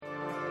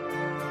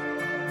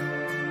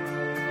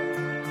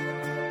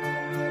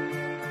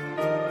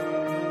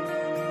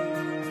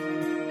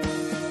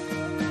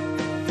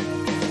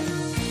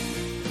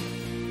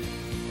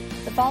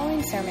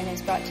following sermon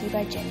is brought to you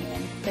by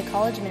Genuine, the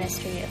college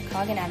ministry of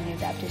Coggin Avenue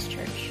Baptist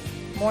Church.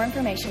 More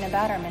information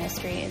about our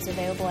ministry is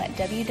available at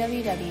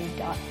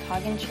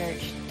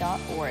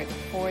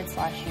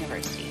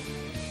www.cogginchurch.org/university.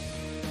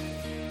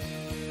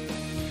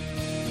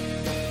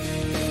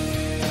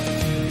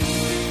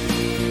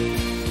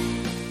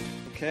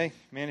 Okay,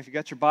 man, if you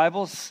got your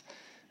Bibles,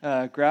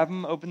 grab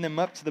them, open them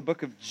up to the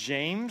book of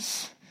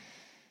James.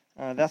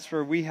 That's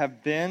where we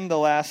have been the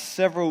last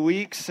several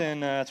weeks,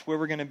 and it's where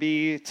we're going to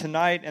be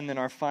tonight, and then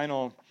our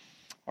final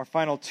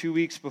 2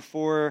 weeks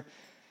before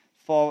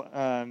fall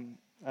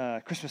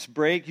Christmas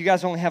break. You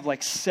guys only have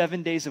like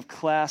 7 days of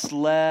class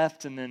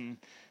left, and then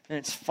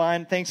it's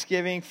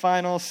Thanksgiving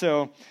final.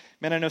 So,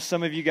 man, I know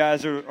some of you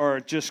guys are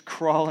just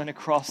crawling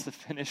across the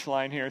finish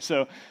line here.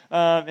 So,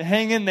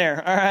 hang in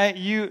there. All right,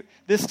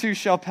 this too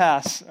shall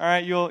pass. All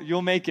right,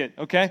 you'll make it.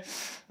 Okay.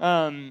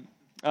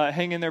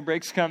 Hang in there,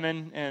 break's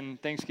coming, and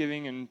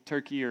Thanksgiving and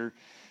turkey, or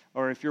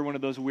if you're one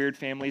of those weird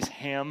families,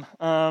 ham.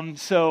 Yeah,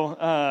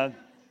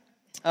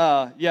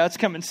 it's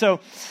coming. So,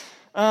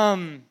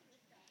 listen,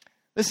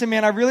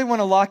 man, I really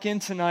want to lock in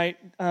tonight.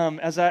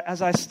 As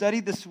I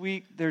studied this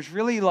week, there's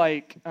really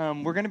we're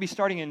going to be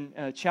starting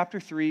in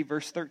chapter 3,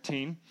 verse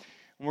 13,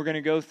 and we're going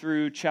to go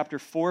through chapter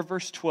 4,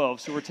 verse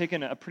 12. So we're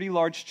taking a pretty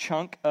large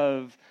chunk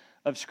of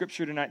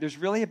Scripture tonight. There's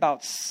really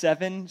about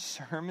 7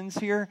 sermons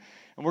here,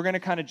 and we're going to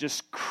kind of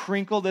just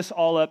crinkle this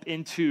all up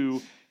into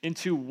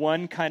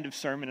one kind of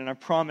sermon, and I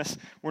promise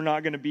we're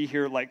not going to be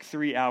here like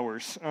 3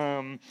 hours.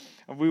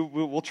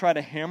 We'll try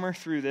to hammer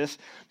through this,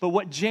 but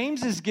what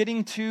James is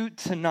getting to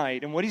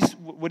tonight, and what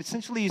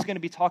essentially he's going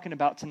to be talking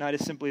about tonight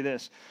is simply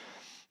this.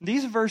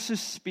 These verses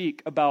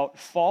speak about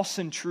false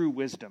and true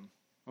wisdom,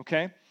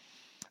 okay?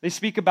 They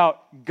speak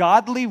about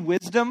godly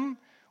wisdom,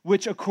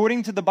 which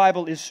according to the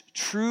Bible is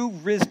true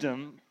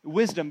wisdom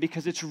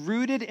because it's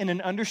rooted in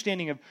an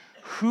understanding of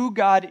who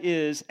God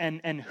is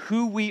and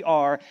who we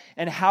are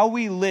and how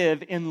we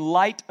live in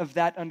light of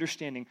that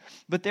understanding.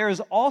 But there is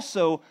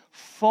also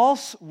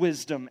false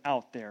wisdom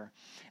out there.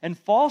 And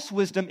false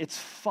wisdom, it's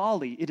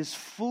folly, it is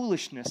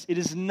foolishness. It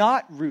is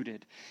not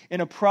rooted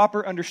in a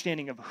proper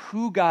understanding of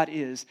who God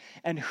is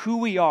and who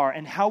we are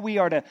and how we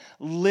are to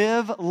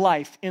live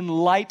life in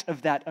light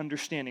of that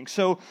understanding.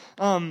 So,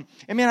 I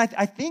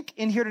think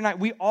in here tonight,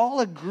 we all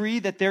agree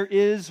that there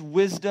is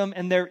wisdom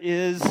and there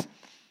is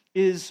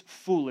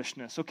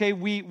foolishness, okay?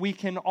 We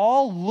can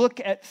all look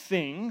at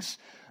things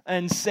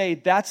and say,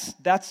 that's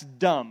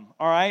dumb,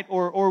 all right?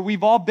 Or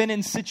we've all been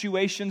in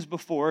situations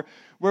before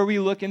where we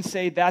look and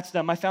say, that's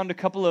dumb. I found a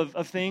couple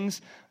of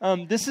things.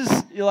 This is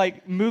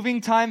like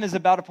moving time is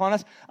about upon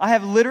us. I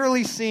have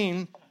literally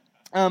seen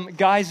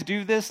guys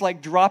do this,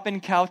 like dropping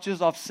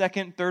couches off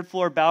second, third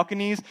floor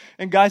balconies,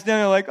 and guys down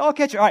there like, oh,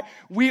 catch it. All right,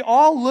 we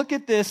all look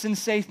at this and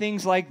say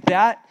things like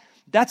that.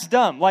 That's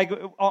dumb. Like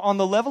on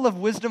the level of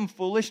wisdom,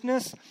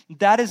 foolishness,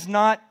 that's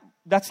not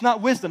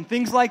wisdom.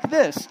 Things like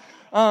this.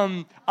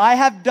 I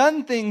have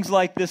done things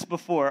like this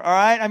before, all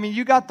right? I mean,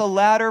 you got the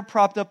ladder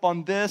propped up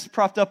on this,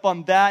 propped up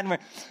on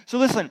that. So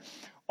listen,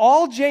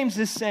 all James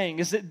is saying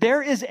is that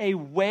there is a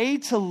way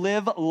to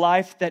live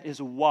life that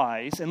is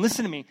wise. And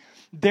listen to me,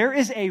 there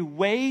is a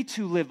way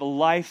to live a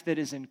life that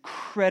is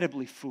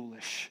incredibly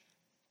foolish.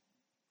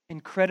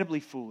 Incredibly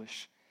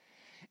foolish.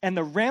 And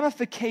the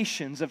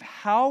ramifications of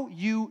how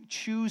you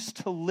choose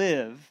to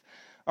live,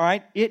 all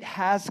right, it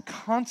has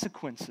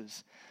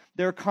consequences.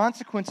 There are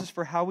consequences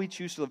for how we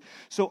choose to live.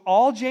 So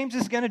all James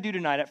is going to do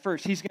tonight, at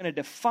first, he's going to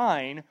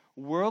define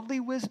worldly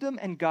wisdom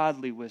and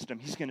godly wisdom.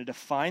 He's going to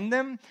define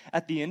them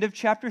at the end of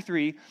chapter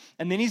 3,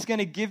 and then he's going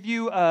to give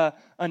you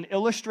an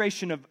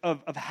illustration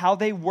of how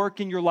they work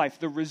in your life,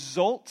 the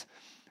result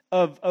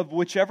of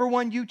whichever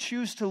one you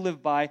choose to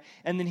live by,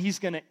 and then he's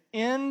going to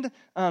end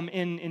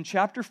in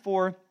chapter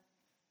 4,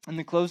 in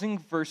the closing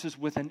verses,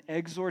 with an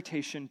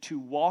exhortation to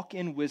walk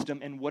in wisdom.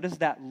 And what does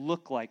that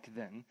look like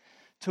then?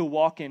 To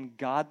walk in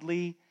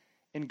godly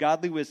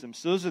wisdom.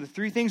 So those are the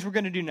 3 things we're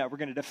going to do now. We're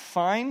going to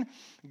define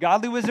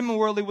godly wisdom and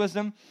worldly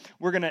wisdom.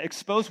 We're going to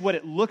expose what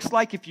it looks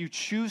like if you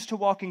choose to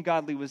walk in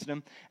godly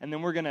wisdom, and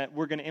then we're going to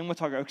end with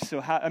talking. Okay,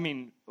 so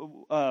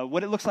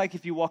what it looks like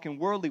if you walk in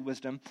worldly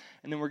wisdom,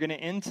 and then we're going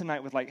to end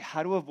tonight with like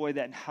how to avoid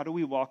that and how do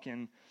we walk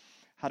in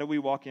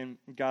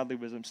godly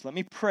wisdom. So let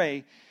me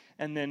pray,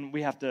 and then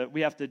we have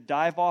to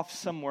dive off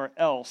somewhere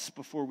else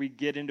before we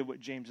get into what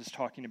James is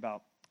talking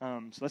about.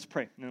 So let's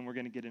pray, and then we're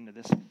going to get into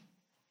this.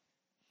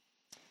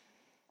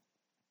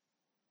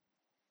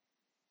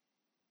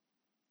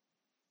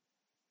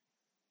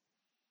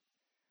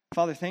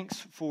 Father, thanks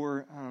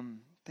for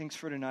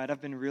tonight. I've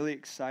been really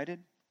excited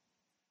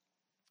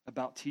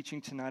about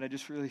teaching tonight. I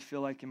just really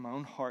feel like in my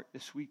own heart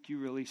this week you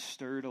really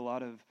stirred a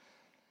lot of,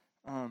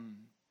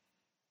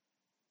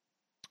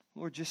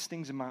 Lord, just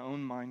things in my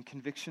own mind,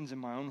 convictions in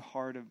my own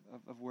heart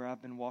of where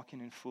I've been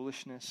walking in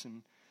foolishness.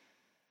 And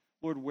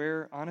Lord,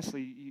 where,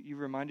 honestly, you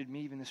reminded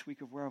me even this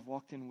week of where I've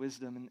walked in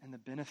wisdom and the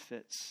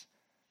benefits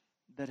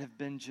that have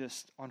been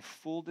just on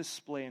full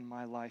display in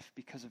my life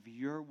because of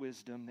your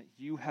wisdom that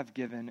you have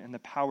given and the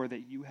power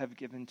that you have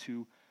given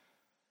to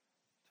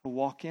to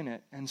walk in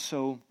it. And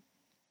so,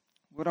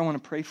 Lord, I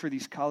want to pray for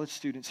these college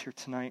students here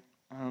tonight.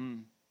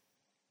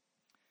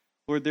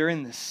 Lord, they're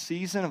in this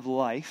season of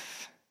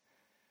life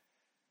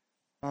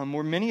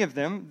where many of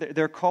them,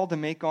 they're called to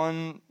make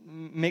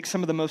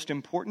some of the most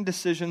important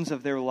decisions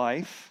of their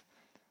life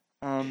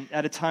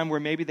at a time where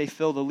maybe they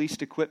feel the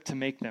least equipped to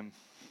make them.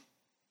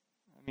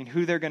 I mean,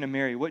 who they're going to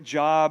marry, what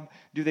job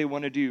do they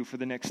want to do for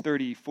the next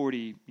 30,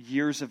 40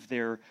 years of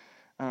their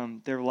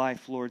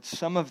life, Lord.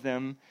 Some of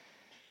them,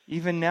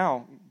 even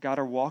now, God,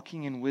 are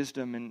walking in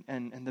wisdom,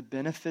 and the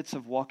benefits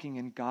of walking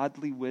in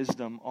godly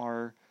wisdom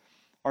are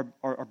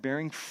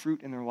bearing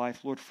fruit in their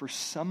life. Lord, for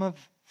some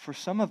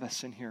of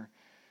us in here,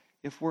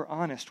 if we're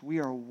honest, we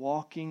are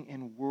walking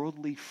in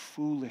worldly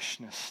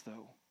foolishness,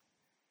 though,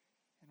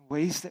 in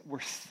ways that we're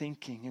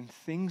thinking and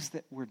things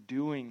that we're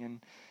doing.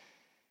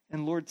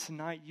 And Lord,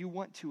 tonight you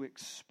want to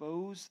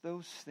expose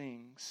those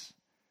things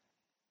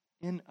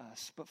in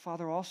us. But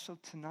Father, also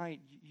tonight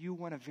you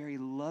want to very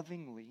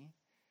lovingly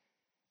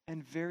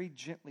and very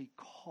gently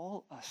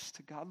call us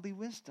to godly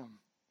wisdom,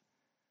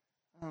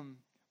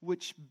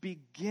 which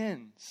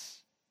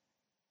begins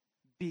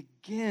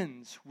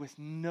with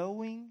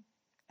knowing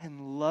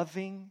and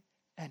loving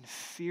and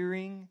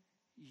fearing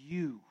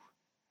you.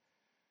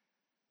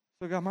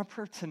 So God, my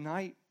prayer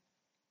tonight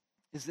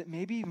is that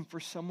maybe even for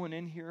someone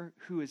in here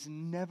who has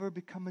never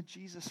become a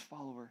Jesus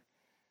follower,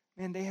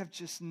 man, they have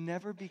just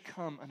never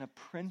become an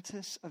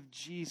apprentice of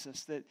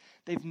Jesus, that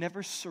they've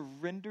never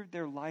surrendered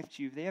their life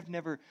to you. They have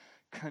never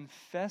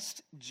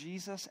confessed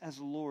Jesus as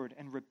Lord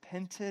and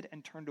repented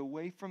and turned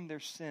away from their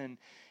sin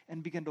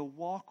and begun to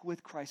walk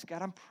with Christ.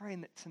 God, I'm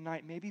praying that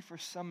tonight, maybe for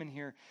some in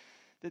here,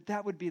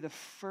 that would be the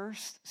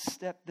first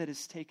step that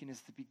is taken,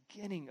 is the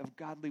beginning of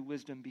godly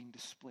wisdom being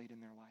displayed in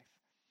their life.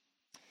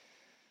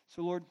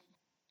 So Lord,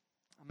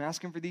 I'm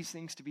asking for these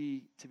things to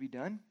be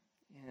done,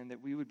 and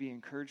that we would be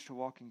encouraged to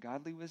walk in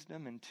godly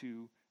wisdom and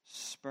to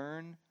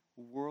spurn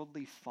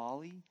worldly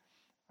folly,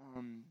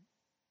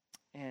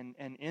 and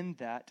in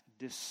that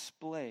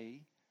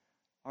display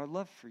our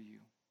love for you,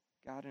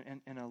 God,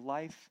 and a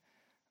life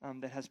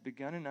that has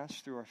begun in us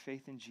through our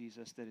faith in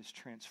Jesus that is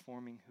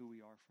transforming who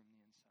we are from the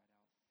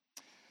inside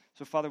out.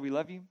 So Father, we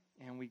love you,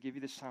 and we give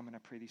you this time, and I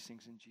pray these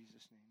things in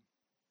Jesus' name.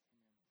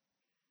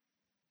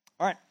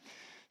 All right.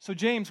 So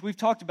James, we've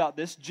talked about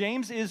this.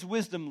 James is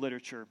wisdom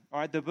literature. All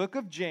right, the book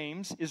of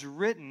James is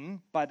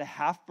written by the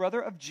half-brother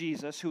of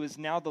Jesus, who is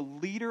now the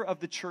leader of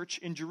the church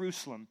in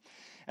Jerusalem.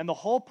 And the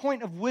whole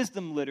point of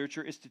wisdom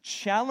literature is to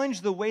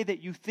challenge the way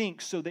that you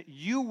think so that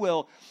you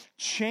will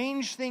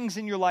change things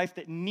in your life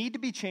that need to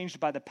be changed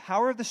by the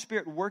power of the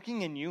Spirit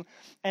working in you,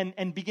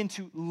 and begin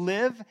to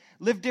live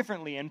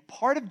differently. And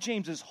part of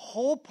James's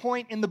whole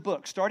point in the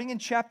book, starting in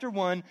chapter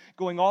 1,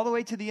 going all the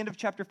way to the end of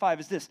chapter 5,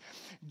 is this: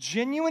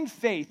 genuine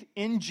faith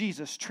in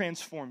Jesus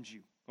transforms you,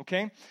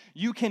 okay?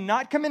 You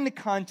cannot come into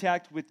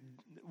contact with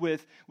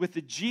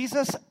the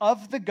Jesus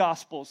of the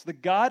Gospels, the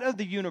God of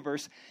the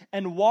universe,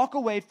 and walk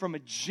away from a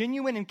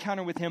genuine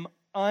encounter with him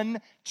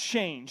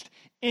unchanged,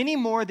 any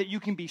more that you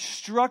can be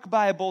struck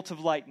by a bolt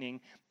of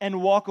lightning and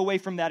walk away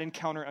from that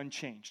encounter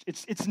unchanged.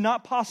 It's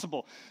not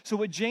possible. So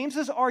what James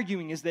is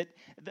arguing is that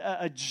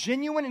a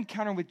genuine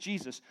encounter with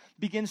Jesus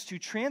begins to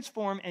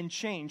transform and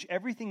change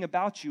everything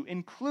about you,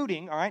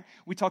 including, all right,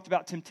 we talked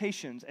about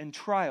temptations and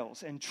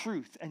trials and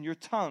truth and your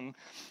tongue,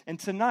 and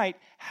tonight,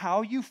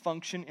 how you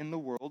function in the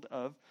world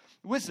of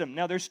wisdom.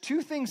 Now, there's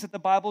two things that the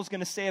Bible is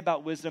going to say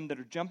about wisdom that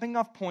are jumping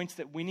off points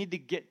that we need to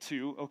get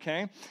to,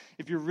 okay?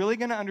 If you're really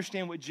going to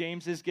understand what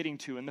James is getting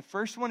to. And the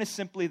first one is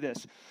simply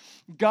this: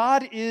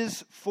 God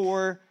is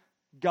for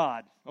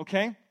God,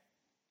 okay?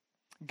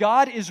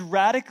 God is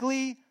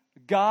radically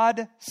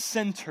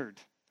God-centered.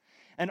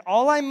 And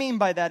all I mean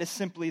by that is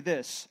simply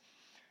this: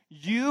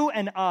 you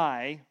and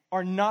I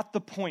are not the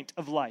point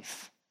of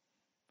life.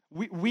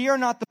 We are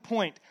not the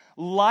point.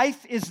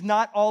 Life is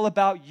not all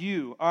about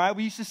you, all right?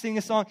 We used to sing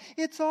a song,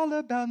 "It's all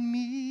about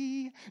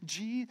me,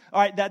 gee."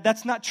 All right,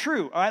 that's not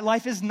true, all right?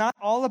 Life is not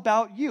all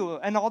about you,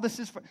 and all this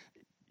is for...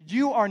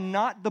 You are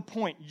not the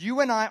point. You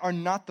and I are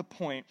not the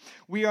point.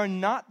 We are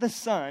not the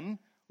sun.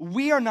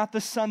 We are not the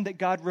sun that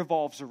God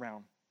revolves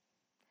around.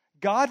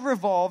 God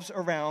revolves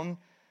around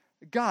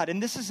God.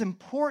 And this is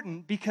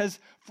important because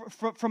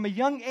from a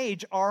young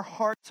age, our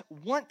hearts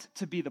want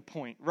to be the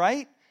point,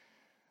 right?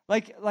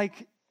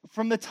 Like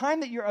from the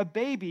time that you're a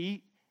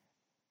baby,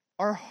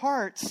 our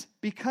hearts,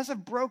 because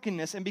of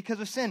brokenness and because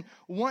of sin,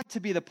 want to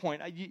be the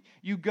point.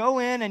 You go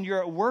in and you're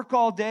at work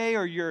all day,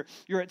 or you're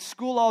at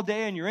school all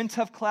day and you're in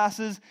tough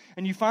classes,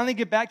 and you finally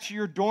get back to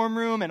your dorm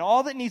room, and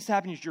all that needs to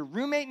happen is your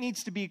roommate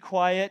needs to be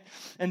quiet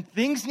and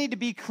things need to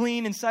be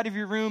clean inside of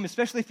your room,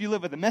 especially if you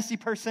live with a messy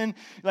person.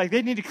 Like,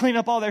 they need to clean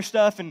up all their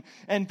stuff,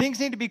 and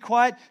things need to be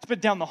quiet. But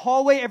down the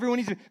hallway, everyone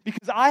needs to,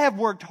 because I have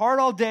worked hard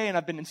all day and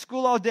I've been in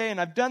school all day and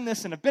I've done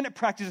this and I've been at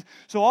practice.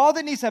 So all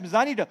that needs to happen is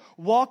I need to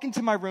walk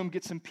into my room,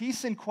 get some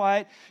peace and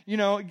quiet,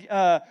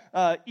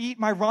 eat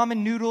my ramen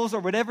noodles or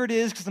whatever it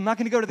is, because I'm not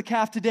going to go to the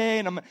caf today,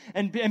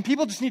 and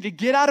people just need to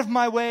get out of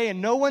my way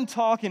and no one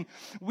talk. And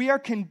we are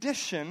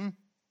conditioned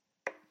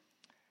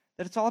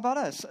that it's all about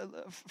us.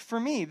 For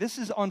me, this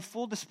is on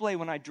full display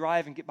when I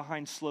drive and get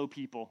behind slow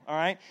people, all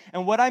right?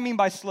 And what I mean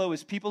by slow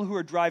is people who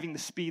are driving the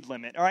speed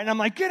limit, all right? And I'm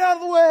like, get out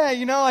of the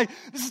way, like,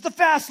 this is the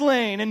fast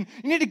lane, and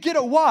you need to get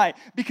it. Why?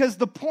 Because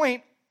the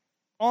point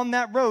on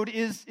that road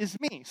is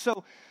me.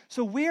 So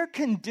we're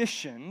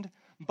conditioned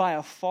by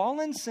a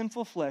fallen,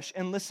 sinful flesh,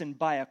 and listen,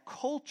 by a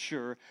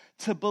culture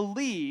to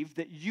believe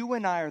that you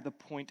and I are the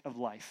point of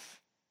life.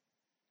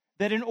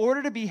 That in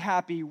order to be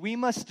happy, we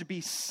must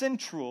be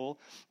central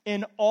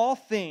in all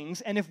things.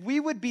 And if we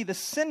would be the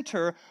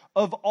center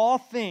of all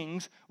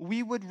things,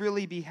 we would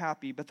really be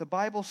happy. But the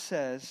Bible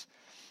says,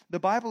 the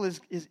Bible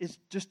is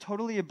just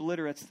totally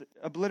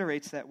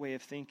obliterates that way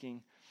of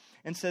thinking.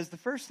 And says the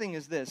first thing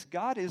is this: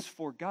 God is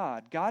for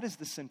God. God is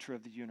the center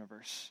of the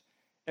universe.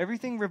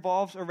 Everything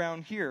revolves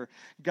around here.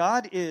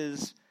 God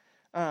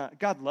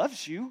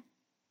loves you.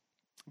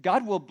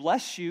 God will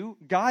bless you.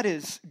 God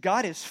is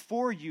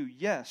for you,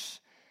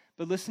 yes.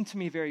 But listen to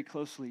me very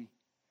closely.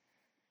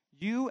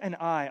 You and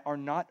I are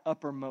not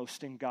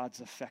uppermost in God's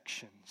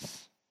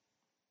affections.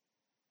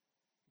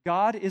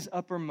 God is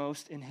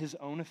uppermost in his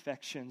own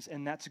affections,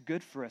 and that's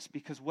good for us,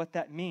 because what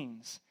that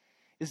means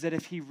is that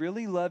if he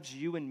really loves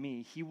you and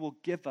me, he will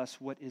give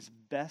us what is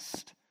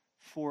best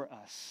for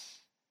us.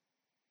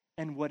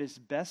 And what is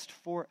best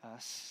for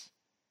us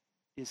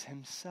is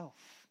himself.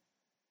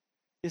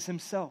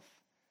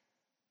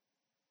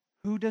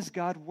 Who does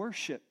God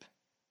worship?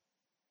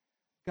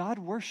 God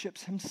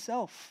worships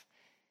himself.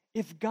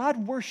 If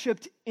God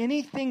worshiped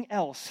anything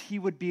else, he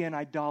would be an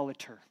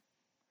idolater.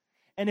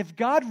 And if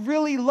God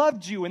really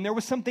loved you and there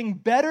was something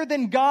better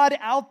than God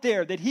out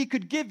there that he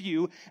could give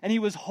you, and he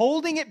was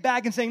holding it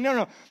back and saying,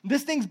 no,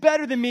 this thing's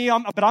better than me,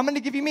 but I'm going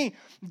to give you me,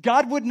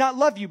 God would not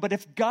love you. But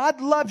if God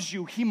loves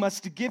you, he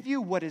must give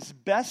you what is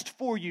best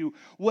for you,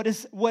 what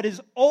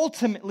is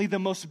ultimately the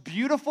most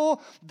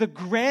beautiful, the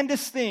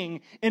grandest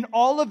thing in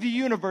all of the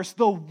universe,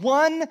 the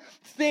one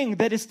thing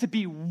that is to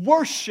be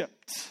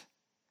worshipped,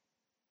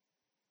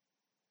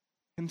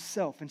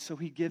 himself. And so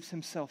he gives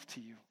himself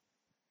to you.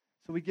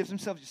 So he gives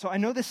himself. So I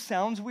know this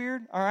sounds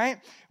weird, all right?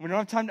 We don't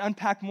have time to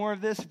unpack more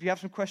of this. If you have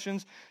some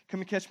questions,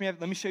 come and catch me up.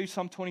 Let me show you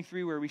Psalm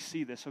 23 where we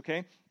see this,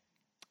 okay?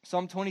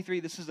 Psalm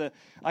 23,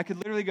 I could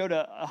literally go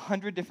to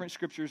 100 different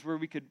scriptures where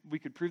we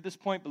could prove this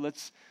point, but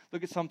let's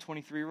look at Psalm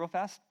 23 real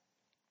fast.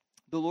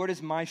 The Lord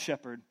is my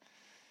shepherd,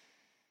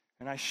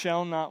 and I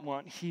shall not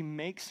want. He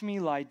makes me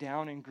lie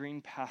down in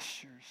green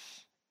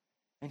pastures,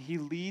 and he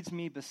leads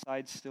me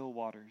beside still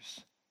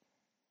waters.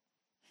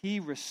 He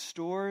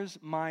restores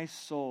my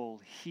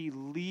soul. He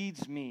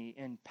leads me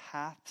in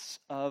paths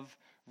of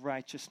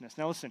righteousness.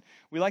 Now listen,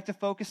 we like to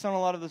focus on a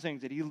lot of those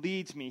things, that he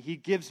leads me, he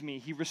gives me,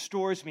 he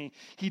restores me.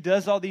 He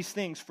does all these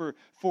things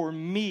for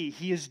me.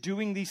 He is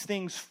doing these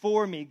things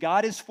for me.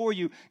 God is for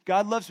you.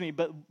 God loves me.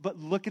 But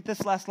look at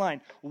this last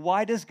line.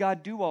 Why does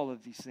God do all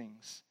of these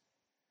things?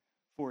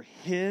 For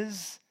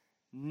his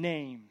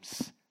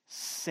name's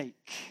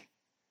sake.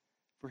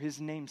 For his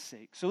name's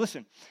sake. So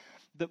listen,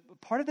 the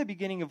part of the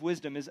beginning of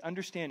wisdom is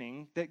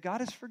understanding that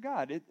God is for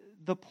God.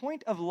 The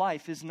point of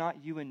life is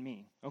not you and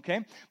me, okay?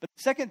 But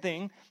the second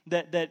thing,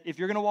 that if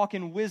you're going to walk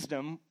in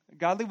wisdom,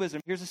 godly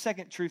wisdom, here's the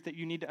second truth that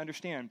you need to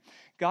understand.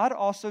 God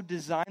also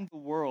designed the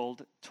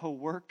world to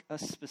work a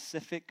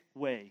specific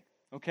way,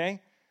 okay?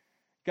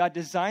 God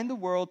designed the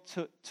world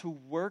to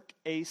work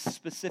a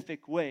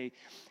specific way.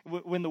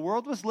 When the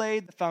world was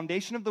laid, the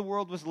foundation of the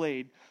world was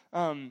laid,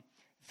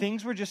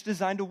 things were just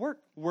designed to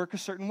work a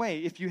certain way.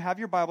 If you have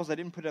your Bibles, I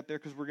didn't put it up there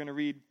because we're going to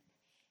read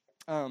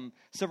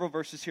several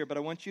verses here, but I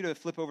want you to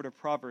flip over to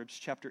Proverbs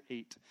chapter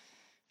 8.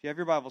 If you have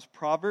your Bibles,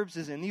 Proverbs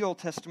is in the Old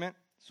Testament,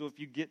 so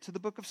if you get to the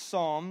book of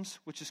Psalms,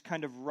 which is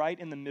kind of right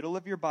in the middle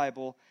of your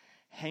Bible,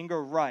 hang a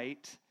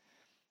right.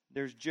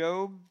 There's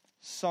Job,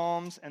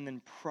 Psalms, and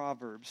then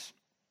Proverbs.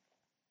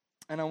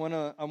 And I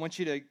want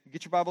you to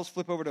get your Bibles,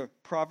 flip over to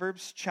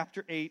Proverbs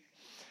chapter 8.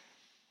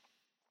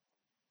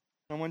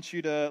 I want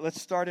you to,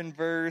 let's start in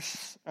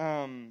verse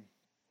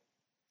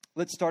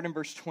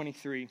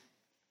 23.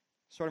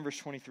 Start in verse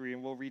 23,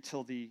 and we'll read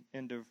till the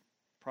end of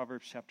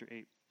Proverbs chapter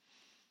 8.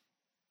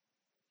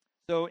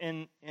 So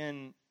in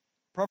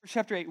Proverbs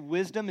chapter 8,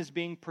 wisdom is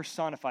being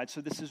personified. So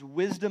this is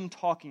wisdom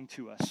talking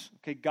to us,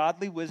 okay?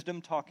 Godly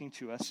wisdom talking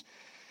to us.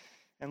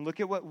 And look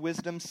at what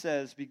wisdom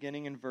says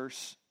beginning in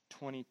verse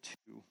 22.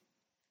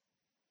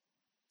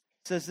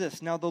 It says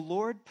this, "Now the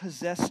Lord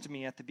possessed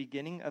me at the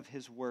beginning of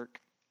his work,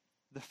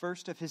 the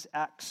first of his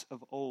acts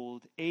of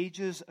old.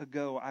 Ages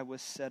ago I was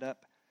set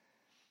up,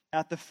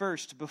 at the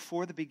first,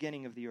 before the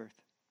beginning of the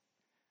earth.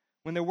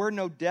 When there were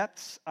no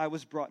depths, I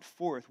was brought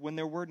forth, when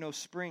there were no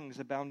springs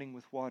abounding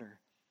with water.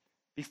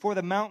 Before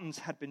the mountains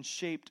had been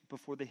shaped,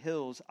 before the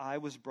hills, I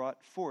was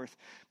brought forth,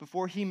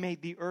 before he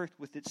made the earth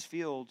with its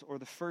fields, or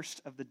the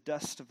first of the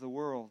dust of the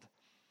world.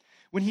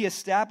 When he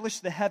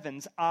established the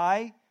heavens,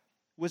 I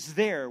was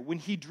there. When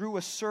he drew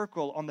a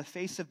circle on the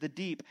face of the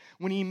deep,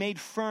 when he made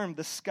firm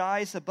the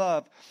skies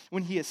above,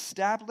 when he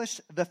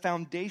established the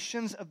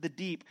foundations of the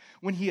deep,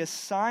 when he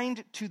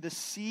assigned to the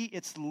sea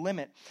its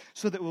limit,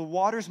 so that the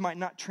waters might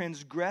not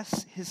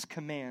transgress his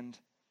command.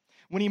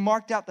 when he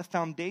marked out the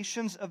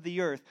foundations of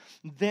the earth.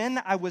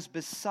 Then I was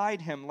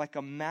beside him like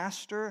a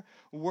master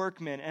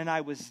workman, and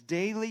I was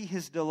daily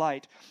his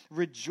delight,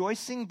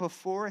 rejoicing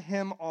before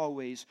him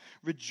always,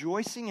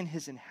 rejoicing in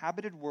his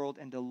inhabited world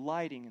and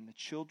delighting in the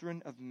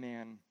children of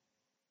man.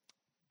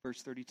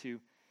 Verse 32.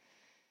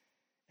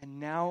 And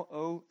now,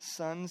 O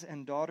sons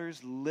and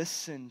daughters,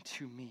 listen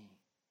to me.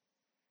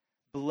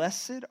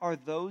 Blessed are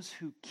those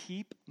who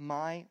keep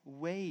my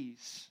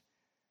ways.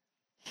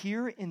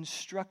 Hear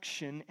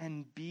instruction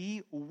and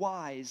be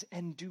wise,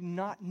 and do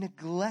not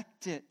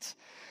neglect it.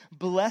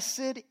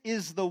 Blessed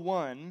is the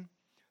one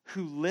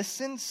who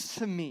listens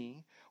to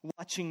me,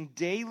 watching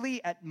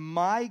daily at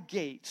my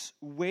gates,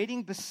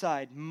 waiting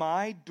beside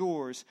my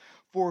doors.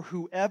 For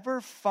whoever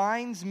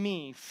finds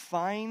me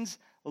finds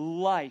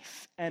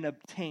life and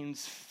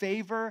obtains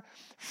favor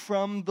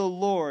from the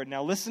Lord.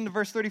 Now listen to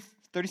verse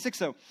 36.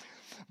 So,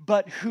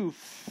 but who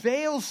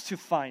fails to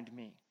find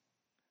me,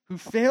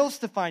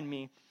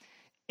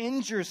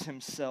 injures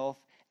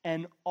himself,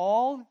 and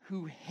all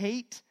who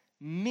hate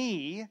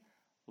me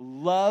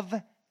love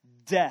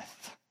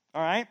death.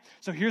 All right?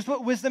 So here's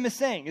what wisdom is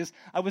saying, is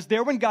I was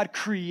there when God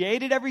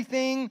created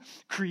everything,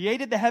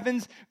 created the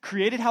heavens,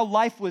 created how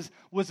life was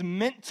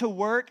meant to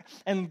work,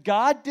 and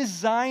God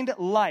designed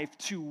life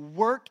to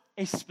work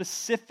a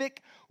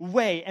specific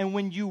way. And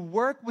when you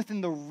work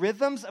within the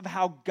rhythms of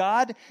how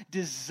God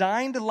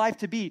designed life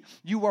to be,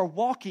 you are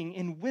walking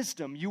in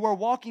wisdom. You are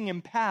walking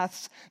in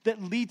paths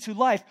that lead to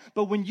life.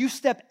 But when you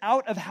step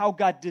out of how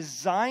God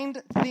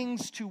designed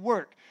things to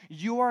work,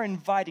 you are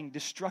inviting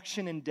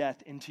destruction and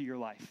death into your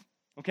life.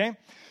 Okay?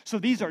 So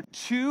these are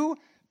two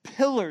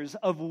pillars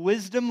of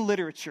wisdom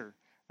literature.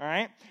 All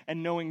right?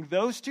 And knowing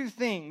those two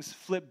things,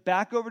 flip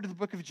back over to the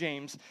book of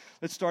James.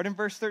 Let's start in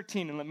verse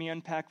 13, and let me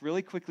unpack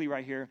really quickly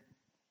right here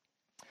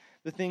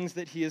the things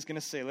that he is going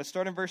to say. Let's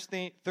start in verse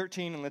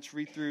 13, and let's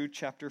read through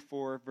chapter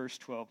 4, verse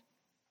 12.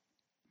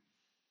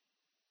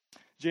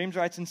 James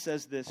writes and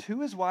says this,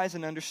 "Who is wise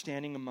and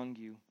understanding among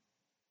you?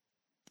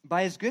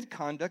 By his good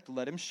conduct,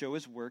 let him show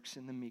his works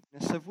in the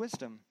meekness of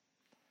wisdom.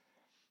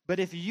 But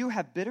if you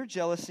have bitter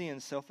jealousy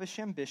and selfish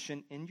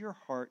ambition in your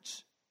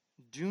hearts,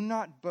 do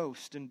not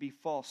boast and be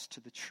false to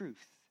the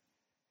truth.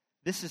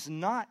 This is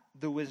not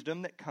the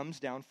wisdom that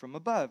comes down from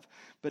above,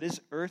 but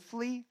is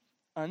earthly,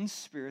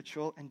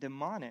 unspiritual, and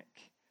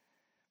demonic.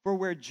 For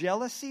where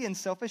jealousy and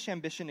selfish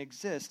ambition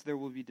exist, there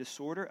will be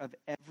disorder of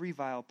every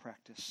vile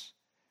practice.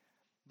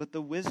 But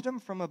the wisdom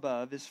from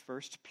above is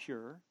first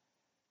pure,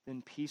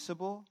 then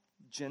peaceable,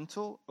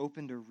 gentle,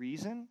 open to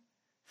reason,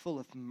 full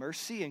of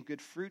mercy and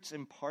good fruits,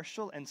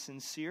 impartial and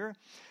sincere.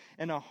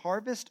 And a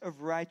harvest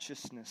of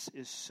righteousness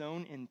is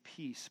sown in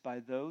peace by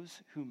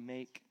those who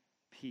make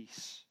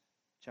peace."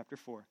 Chapter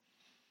 4.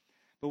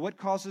 "But what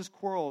causes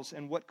quarrels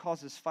and what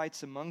causes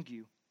fights among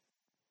you?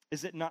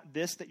 Is it not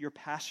this, that your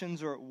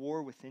passions are at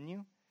war within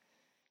you?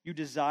 You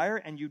desire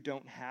and you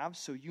don't have,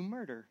 so you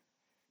murder.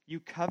 You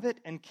covet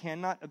and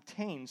cannot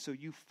obtain, so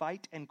you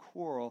fight and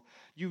quarrel.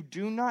 You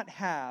do not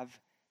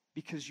have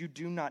because you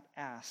do not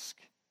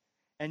ask.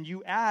 And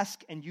you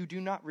ask and you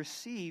do not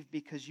receive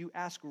because you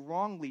ask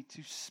wrongly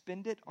to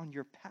spend it on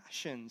your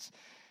passions.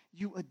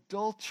 You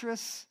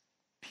adulterous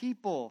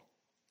people."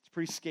 It's a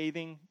pretty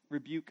scathing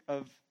rebuke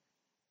of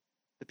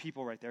the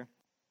people right there.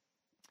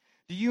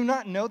 "Do you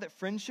not know that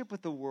friendship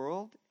with the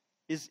world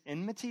is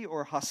enmity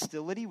or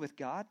hostility with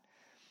God?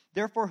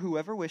 Therefore,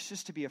 whoever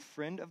wishes to be a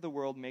friend of the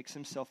world makes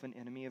himself an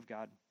enemy of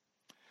God.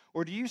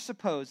 Or do you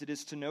suppose it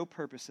is to no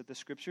purpose that the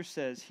Scripture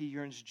says he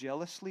yearns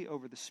jealously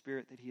over the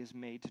Spirit that he has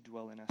made to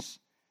dwell in us?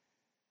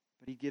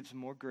 But he gives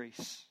more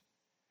grace.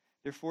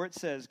 Therefore it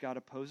says, God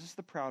opposes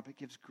the proud, but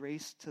gives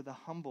grace to the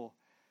humble.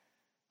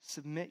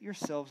 Submit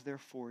yourselves,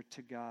 therefore,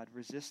 to God.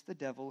 Resist the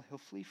devil, he'll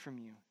flee from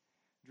you.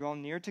 Draw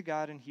near to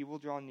God, and he will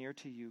draw near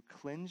to you.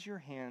 Cleanse your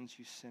hands,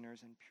 you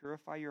sinners, and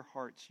purify your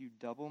hearts, you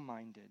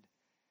double-minded.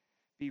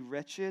 Be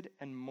wretched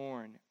and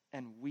mourn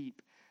and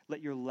weep.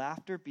 Let your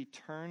laughter be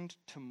turned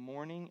to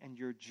mourning and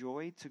your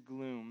joy to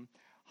gloom.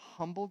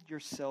 Humble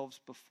yourselves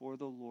before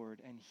the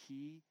Lord, and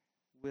he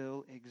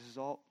will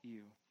exalt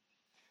you.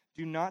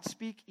 Do not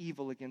speak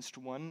evil against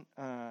one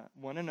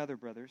another,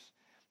 brothers.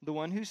 The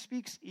one who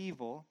speaks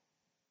evil,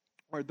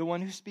 or the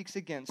one who speaks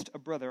against a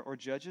brother or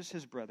judges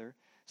his brother,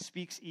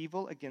 speaks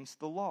evil against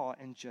the law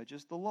and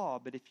judges the law.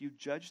 But if you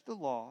judge the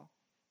law,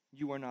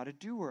 you are not a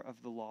doer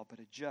of the law, but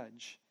a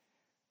judge.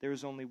 There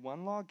is only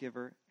one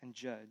lawgiver and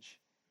judge,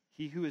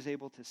 he who is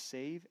able to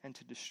save and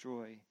to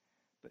destroy.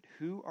 But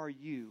who are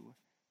you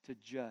to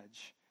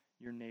judge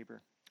your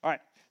neighbor? All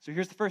right, so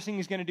here's the first thing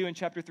he's going to do in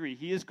chapter 3.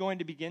 He is going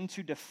to begin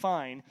to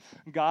define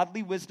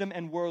godly wisdom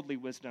and worldly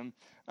wisdom.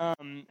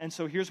 And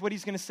so here's what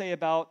he's going to say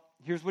about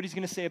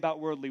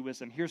worldly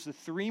wisdom. Here's the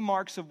 3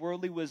 marks of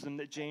worldly wisdom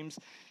that James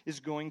is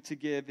going to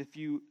give if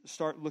you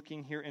start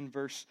looking here in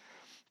verse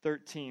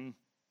 13.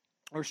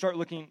 Or start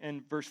looking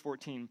in verse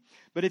 14.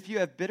 But if you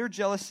have bitter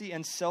jealousy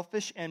and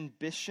selfish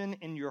ambition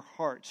in your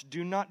hearts,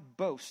 do not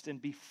boast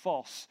and be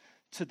false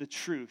to the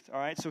truth, all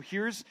right? So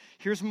here's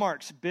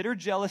Mark's: bitter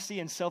jealousy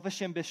and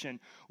selfish ambition.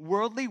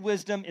 Worldly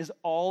wisdom is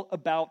all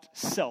about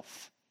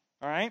self,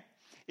 all right?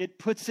 It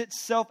puts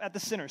itself at the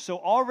center. So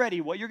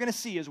already what you're going to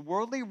see is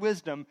worldly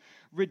wisdom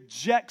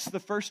rejects the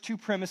first two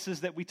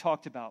premises that we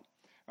talked about,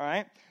 all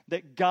right?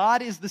 That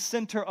God is the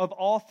center of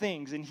all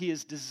things, and he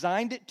has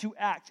designed it to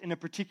act in a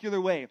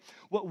particular way.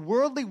 What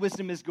worldly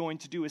wisdom is going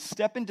to do is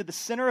step into the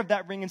center of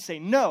that ring and say,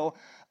 no,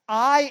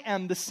 I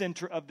am the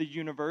center of the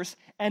universe,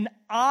 and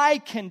I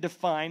can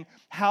define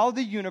how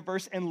the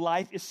universe and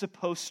life is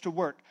supposed to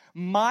work.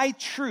 My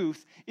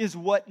truth is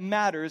what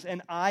matters,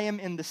 and I am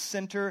in the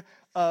center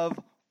of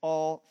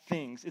all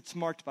things. It's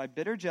marked by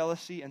bitter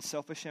jealousy and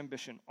selfish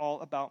ambition, all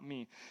about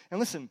me. And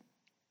listen,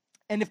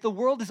 and if the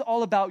world is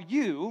all about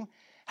you,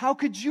 how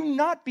could you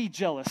not be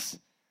jealous?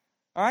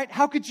 All right?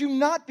 How could you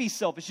not be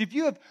selfish? If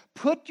you have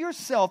put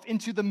yourself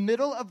into the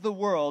middle of the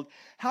world,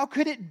 how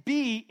could it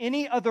be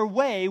any other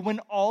way when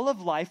all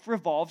of life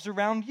revolves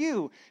around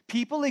you?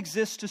 People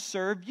exist to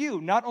serve you.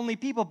 Not only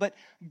people, but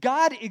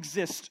God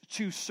exists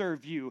to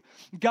serve you.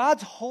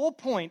 God's whole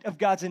point of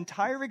God's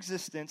entire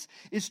existence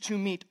is to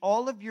meet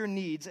all of your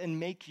needs and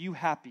make you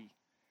happy.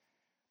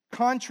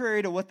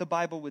 Contrary to what the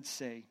Bible would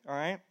say, all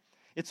right?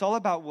 It's all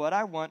about what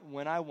I want,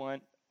 when I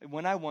want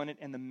it,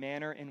 and the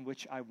manner in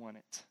which I want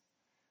it.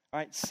 All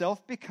right,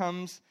 self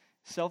becomes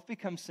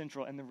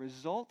central, and the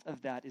result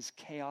of that is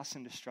chaos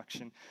and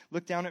destruction.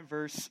 Look down at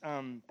verse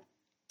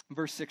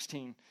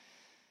 16.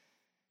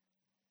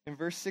 In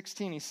verse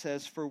 16, he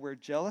says, "For where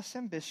jealousy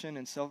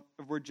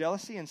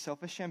and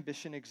selfish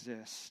ambition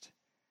exist,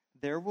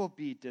 there will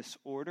be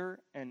disorder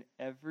and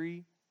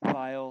every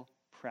vile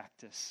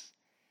practice."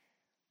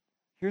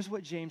 Here's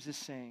what James is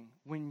saying: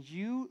 when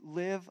you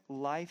live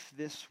life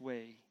this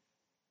way,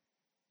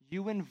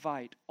 you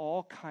invite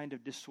all kind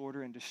of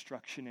disorder and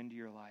destruction into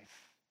your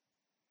life.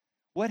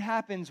 What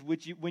happens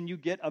when you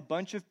get a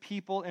bunch of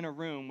people in a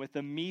room with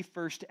a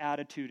me-first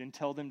attitude and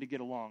tell them to get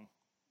along?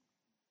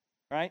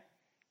 Right?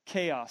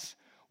 Chaos.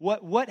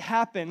 What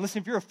happened?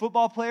 Listen, if you're a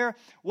football player,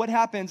 what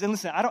happens? And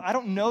listen, I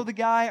don't know the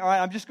guy. All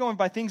right, I'm just going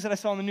by things that I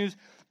saw in the news.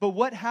 But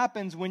what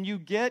happens when you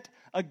get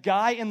a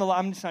guy in the line?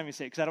 I'm just not even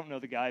say it because I don't know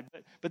the guy.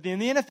 But in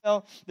the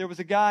NFL, there was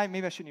a guy.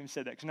 Maybe I shouldn't even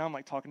say that because now I'm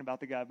like talking about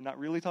the guy, but not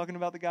really talking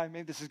about the guy.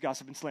 Maybe this is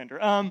gossip and slander.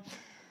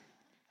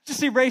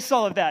 Just erase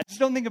all of that. Just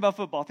don't think about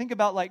football. Think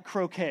about like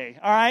croquet.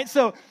 All right.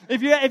 So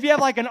if you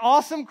have like an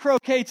awesome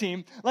croquet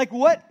team, like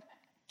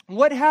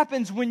what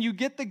happens when you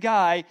get the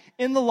guy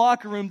in the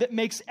locker room that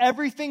makes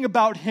everything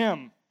about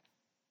him?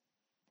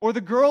 Or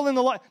the girl in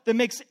the locker that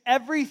makes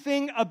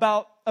everything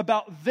about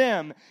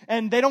them,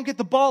 and they don't get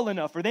the ball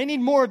enough, or they need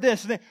more of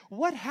this.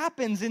 What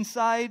happens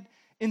inside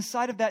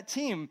of that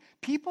team?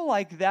 People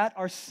like that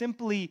are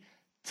simply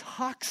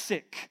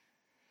toxic.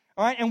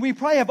 All right, and we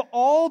probably have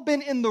all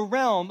been in the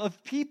realm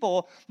of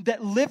people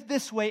that live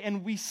this way,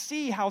 and we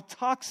see how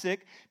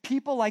toxic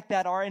people like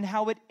that are and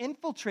how it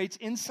infiltrates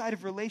inside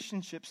of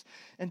relationships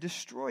and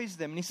destroys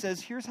them. And he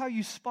says, here's how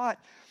you spot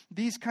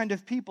these kind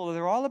of people.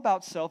 They're all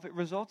about self. It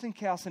results in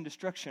chaos and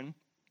destruction.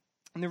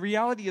 And the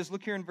reality is,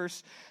 look here in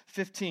verse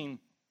 15.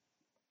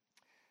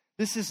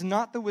 This is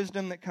not the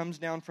wisdom that comes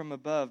down from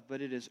above,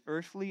 but it is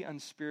earthly,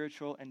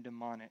 unspiritual, and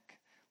demonic.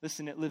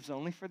 Listen, it lives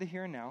only for the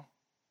here and now.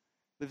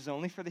 Lives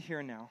only for the here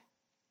and now.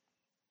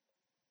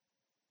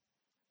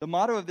 The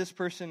motto of this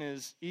person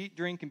is eat,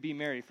 drink, and be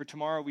merry, for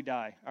tomorrow we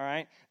die, all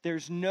right?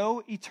 There's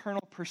no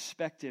eternal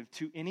perspective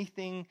to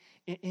anything,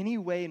 in any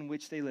way in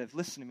which they live.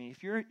 Listen to me.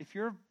 If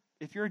you're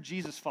a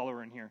Jesus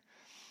follower in here,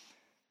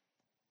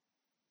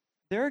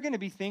 there are going to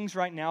be things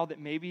right now that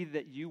maybe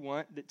that you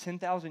want, that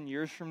 10,000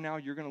 years from now,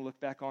 you're going to look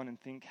back on and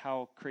think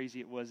how crazy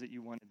it was that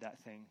you wanted that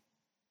thing.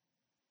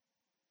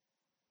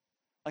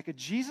 Like a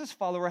Jesus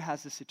follower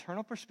has this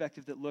eternal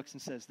perspective that looks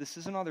and says, this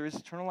isn't all there is,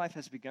 eternal life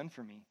has begun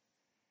for me.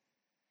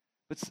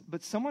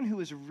 But someone who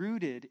is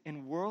rooted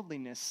in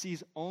worldliness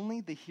sees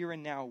only the here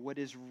and now, what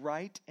is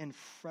right in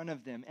front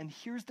of them. And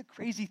here's the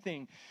crazy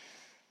thing.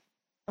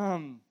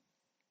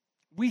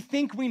 We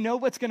think we know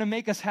what's going to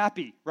make us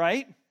happy,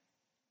 right?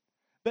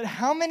 But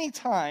how many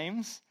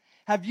times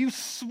have you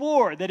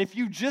swore that if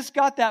you just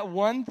got that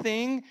one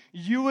thing,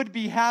 you would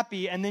be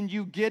happy, and then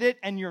you get it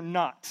and you're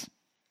not?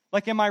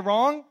 Like, am I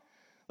wrong?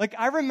 Like,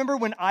 I remember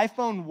when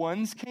iPhone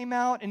 1s came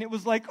out, and it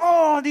was like,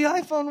 oh, the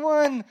iPhone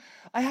 1,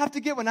 I have to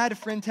get one. I had a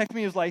friend text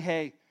me, he was like,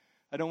 hey,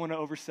 I don't want to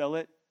oversell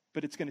it,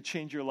 but it's going to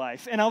change your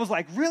life. And I was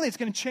like, really? It's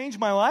going to change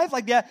my life?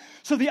 Like, yeah.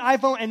 So the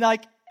iPhone, and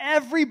like,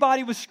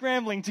 everybody was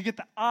scrambling to get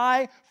the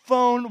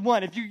iPhone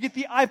 1. If you get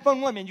the iPhone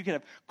 1, man, you could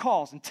have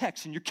calls and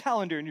texts and your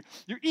calendar and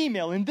your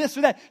email and this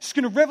or that. It's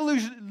going to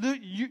revolutionize.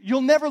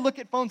 You'll never look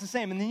at phones the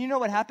same. And then you know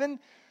what happened?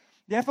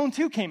 The iPhone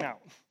 2 came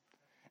out.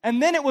 And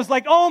then it was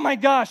like, oh my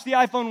gosh, the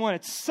iPhone 1,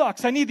 it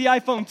sucks. I need the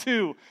iPhone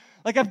 2.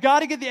 Like, I've got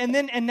to get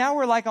and now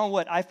we're like on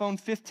what, iPhone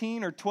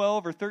 15 or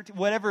 12 or 13,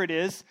 whatever it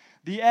is,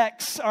 the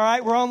X, all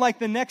right? We're on like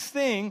the next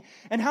thing.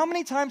 And how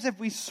many times have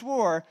we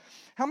swore,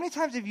 how many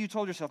times have you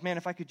told yourself, man,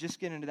 if I could just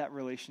get into that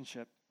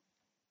relationship,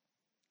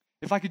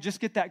 if I could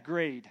just get that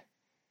grade,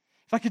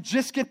 If I could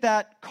just get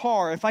that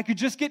car, if I could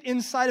just get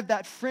inside of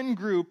that friend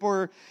group,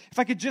 or if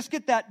I could just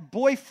get that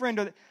boyfriend,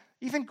 or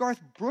even Garth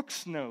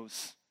Brooks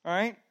knows, all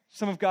right?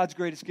 Some of God's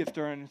greatest gifts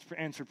are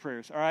answered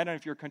prayers, all right? I don't know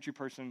if you're a country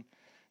person.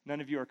 None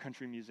of you are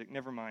country music.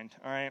 Never mind,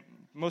 all right?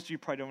 Most of you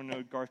probably don't know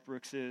who Garth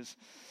Brooks is.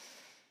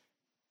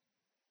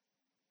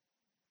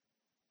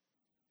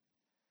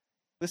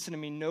 Listen to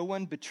me, no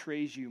one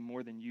betrays you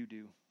more than you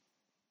do.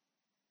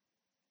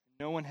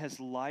 No one has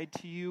lied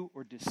to you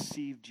or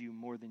deceived you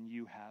more than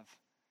you have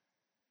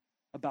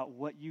about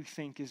what you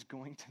think is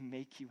going to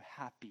make you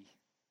happy.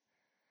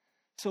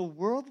 So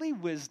worldly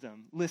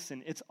wisdom,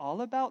 listen, it's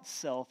all about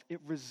self. It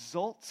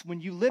results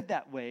when you live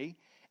that way,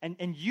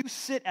 and you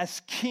sit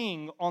as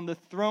king on the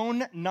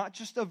throne, not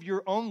just of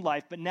your own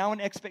life, but now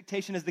in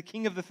expectation as the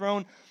king of the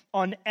throne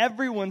on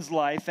everyone's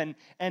life,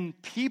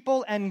 and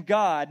people and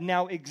God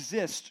now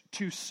exist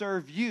to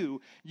serve you.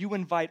 You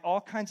invite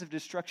all kinds of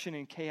destruction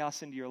and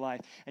chaos into your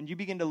life, and you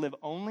begin to live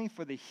only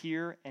for the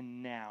here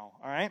and now,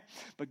 all right?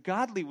 But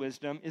godly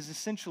wisdom is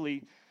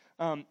essentially,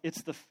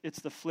 it's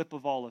the flip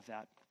of all of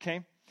that,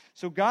 okay?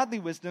 So godly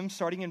wisdom,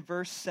 starting in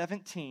verse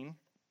 17,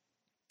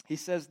 he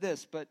says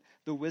this, but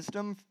the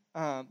wisdom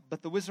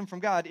from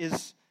God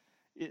is,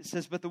 it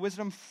says, but the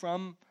wisdom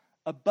from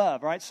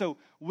above, right? So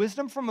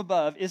wisdom from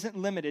above isn't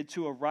limited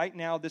to a right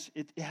now,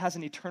 it has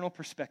an eternal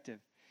perspective.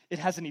 It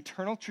has an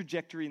eternal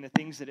trajectory in the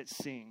things that it's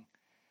seeing.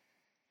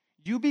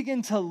 You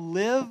begin to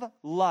live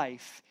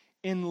life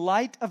in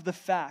light of the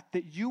fact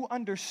that you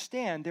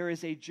understand there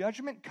is a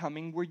judgment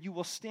coming where you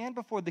will stand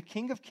before the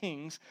King of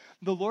Kings,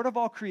 the Lord of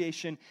all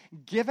creation,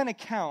 give an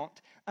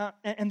account,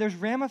 and there's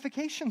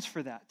ramifications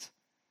for that.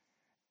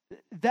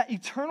 That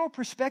eternal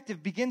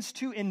perspective begins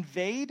to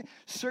invade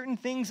certain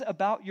things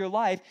about your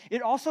life.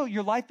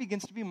 Your life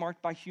begins to be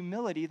marked by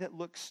humility that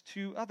looks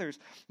to others.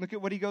 Look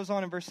at what he goes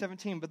on in verse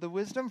 17. But the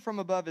wisdom from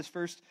above is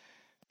first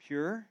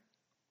pure,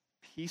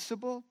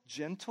 peaceable,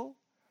 gentle,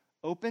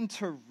 open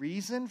to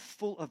reason,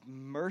 full of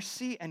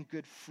mercy and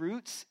good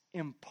fruits,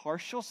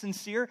 impartial,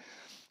 sincere.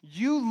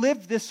 You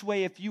live this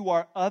way if you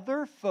are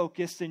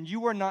other-focused and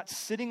you are not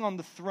sitting on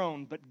the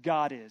throne, but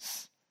God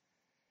is.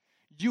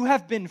 You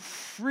have been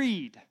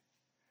freed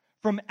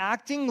from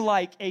acting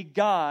like a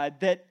God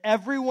that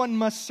everyone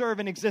must serve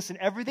and exist in.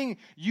 Everything,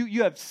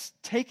 you have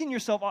taken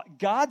yourself off.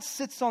 God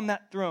sits on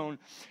that throne.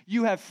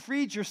 You have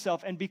freed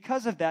yourself, and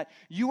because of that,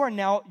 you're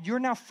now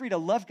free to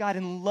love God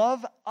and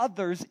love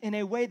others in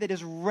a way that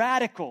is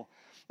radical.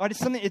 Right? It's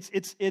something.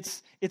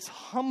 It's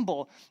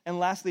humble, and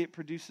lastly, it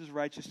produces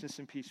righteousness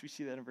and peace. We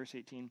see that in verse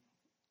 18.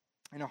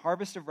 And a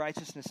harvest of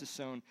righteousness is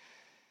sown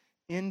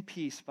in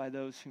peace by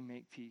those who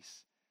make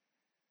peace.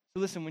 So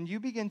listen, when you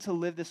begin to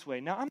live this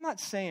way, now I'm not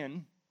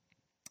saying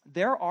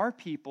there are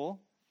people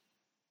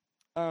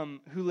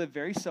who live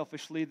very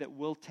selfishly that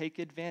will take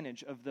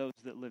advantage of those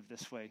that live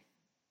this way.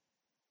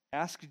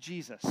 Ask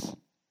Jesus,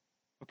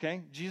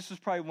 okay? Jesus was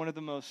probably one of the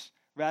most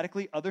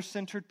radically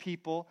other-centered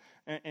people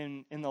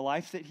in the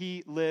life that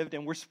he lived,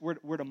 and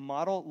we're to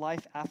model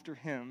life after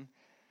him.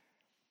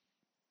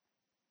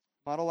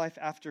 Model life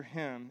after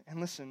him. And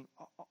listen,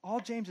 all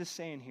James is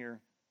saying here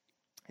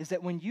is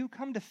that when you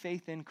come to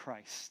faith in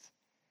Christ,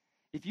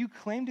 if you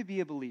claim to be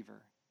a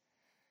believer,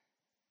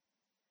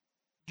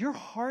 your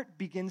heart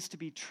begins to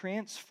be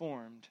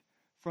transformed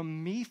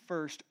from me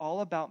first,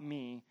 all about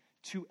me,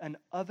 to an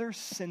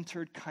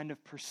other-centered kind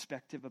of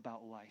perspective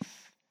about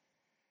life.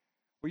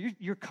 Where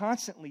you're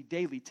constantly,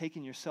 daily,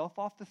 taking yourself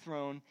off the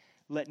throne,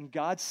 letting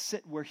God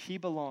sit where he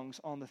belongs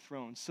on the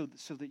throne, so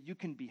that you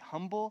can be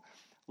humble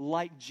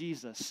like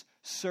Jesus,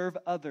 serve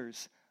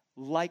others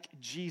like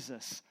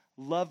Jesus,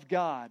 love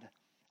God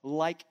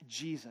like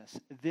Jesus.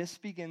 This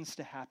begins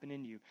to happen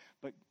in you.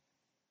 But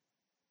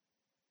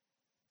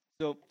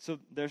so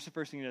there's the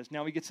first thing he does.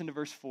 Now he gets into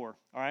verse 4,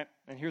 all right?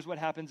 And here's what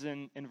happens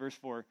in verse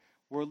 4.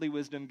 Worldly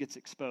wisdom gets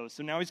exposed.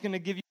 So now he's going to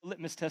give you a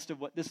litmus test of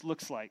what this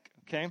looks like,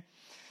 okay?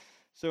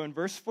 So in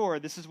verse 4,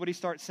 this is what he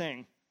starts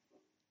saying.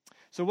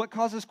 So what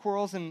causes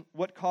quarrels and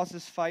what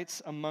causes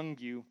fights among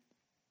you?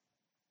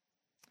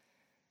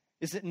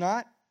 Is it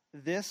not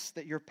this,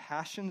 that your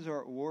passions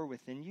are at war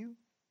within you?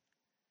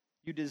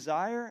 You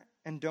desire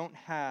and don't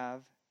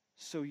have,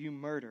 so you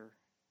murder.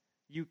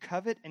 You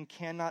covet and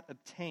cannot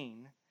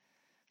obtain,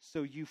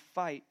 so you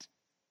fight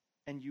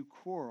and you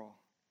quarrel.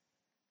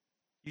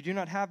 You do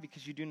not have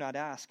because you do not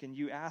ask, and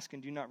you ask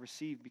and do not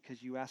receive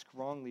because you ask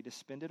wrongly to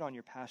spend it on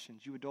your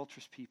passions, you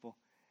adulterous people.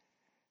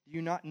 Do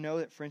you not know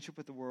that friendship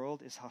with the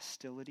world is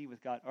hostility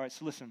with God? All right,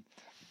 so listen.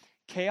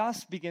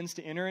 Chaos begins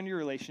to enter into your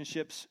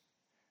relationships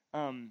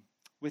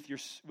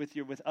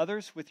with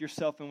others, with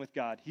yourself, and with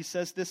God. He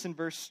says this in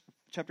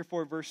chapter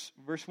 4, verse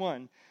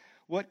 1.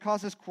 What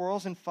causes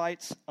quarrels and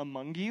fights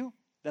among you?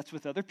 That's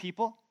with other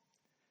people.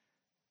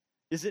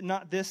 Is it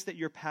not this, that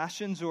your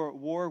passions are at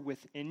war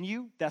within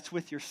you? That's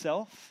with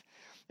yourself.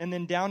 And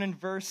then down in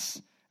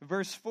verse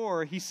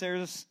 4, he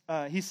says,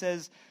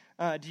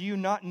 do you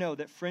not know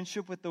that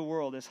friendship with the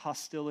world is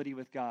hostility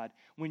with God?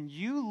 When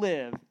you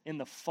live in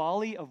the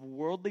folly of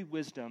worldly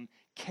wisdom,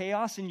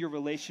 chaos in your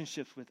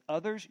relationships with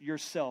others,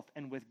 yourself,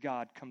 and with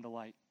God come to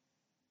light.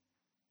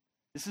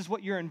 This is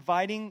what you're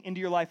inviting into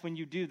your life when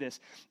you do this.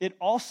 It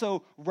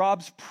also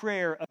robs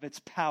prayer of its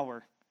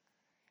power.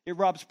 It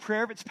robs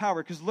prayer of its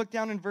power, because look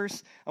down in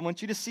verse, I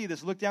want you to see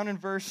this. Look down in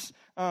verse,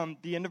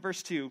 the end of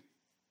verse 2.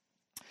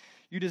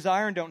 You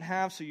desire and don't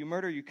have, so you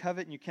murder, you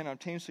covet, and you cannot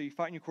obtain, so you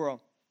fight and you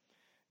quarrel.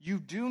 You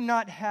do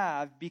not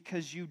have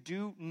because you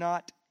do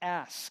not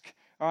ask.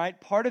 All right?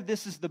 Part of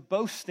this is the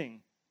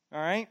boasting. All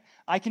right?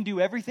 I can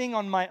do everything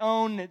on my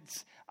own.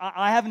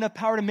 I have enough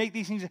power to make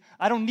these things.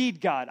 I don't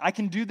need God. I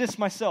can do this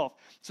myself.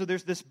 So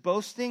there's this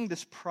boasting,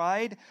 this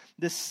pride,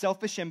 this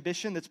selfish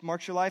ambition that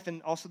marks your life,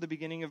 and also the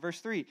beginning of verse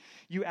 3.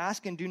 You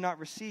ask and do not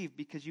receive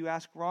because you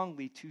ask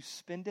wrongly to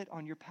spend it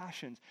on your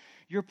passions.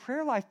 Your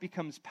prayer life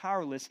becomes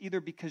powerless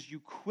either because you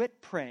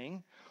quit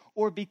praying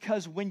or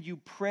because when you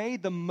pray,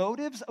 the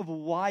motives of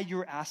why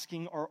you're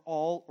asking are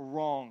all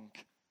wrong.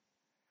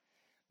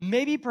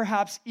 Maybe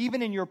perhaps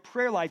even in your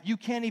prayer life, you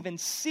can't even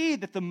see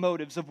that the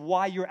motives of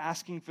why you're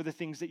asking for the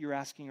things that you're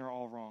asking are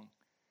all wrong.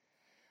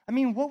 I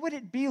mean, what would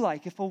it be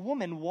like if a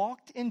woman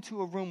walked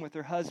into a room with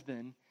her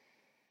husband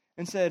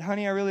and said,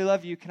 honey, I really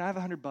love you. Can I have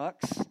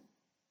 $100?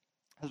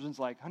 Husband's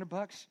like,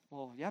 $100?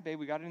 Well, yeah, babe,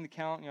 we got it in the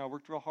account. I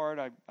worked real hard.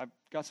 I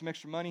got some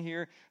extra money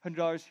here.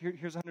 $100.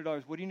 Here's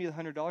 $100. What do you need the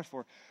 $100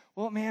 for?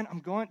 Well, man,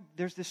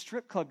 there's this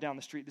strip club down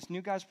the street. This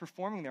new guy's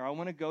performing there. I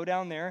want to go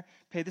down there,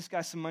 pay this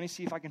guy some money,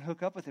 see if I can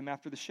hook up with him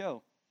after the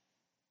show.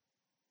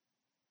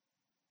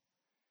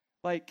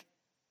 Like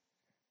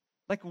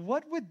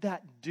what would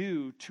that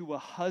do to a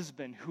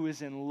husband who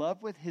is in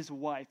love with his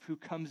wife, who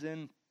comes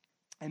in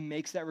and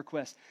makes that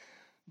request?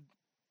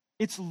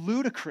 It's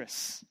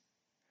ludicrous.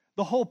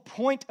 The whole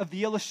point of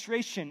the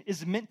illustration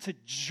is meant to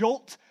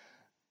jolt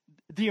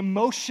the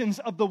emotions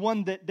of the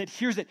one that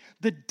hears it.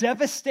 The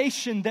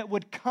devastation that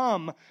would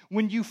come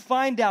when you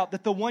find out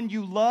that the one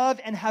you love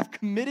and have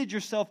committed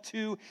yourself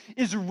to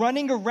is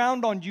running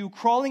around on you,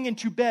 crawling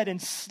into bed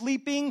and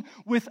sleeping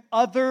with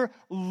other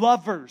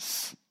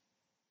lovers.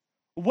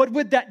 What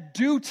would that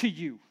do to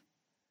you?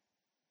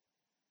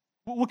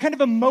 What kind of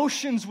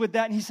emotions would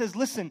that? And he says,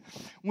 listen,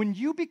 when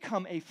you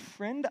become a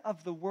friend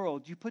of the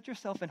world, you put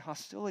yourself in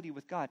hostility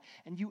with God,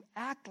 and you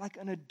act like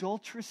an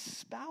adulterous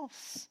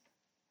spouse.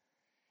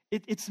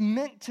 It's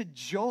meant to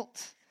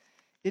jolt.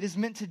 It is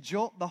meant to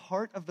jolt the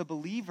heart of the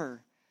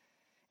believer.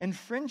 And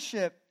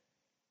friendship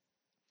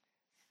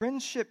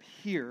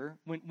here,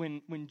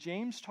 when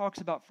James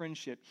talks about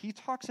friendship, he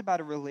talks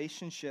about a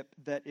relationship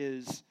that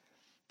is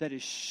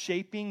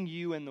shaping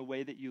you in the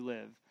way that you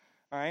live.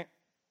 All right?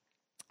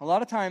 A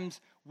lot of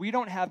times, we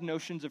don't have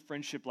notions of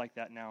friendship like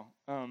that now,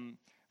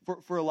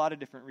 for a lot of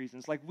different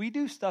reasons. Like, we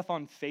do stuff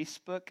on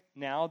Facebook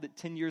now that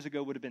 10 years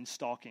ago would have been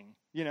stalking,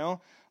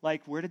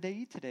 Like, where did they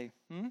eat today?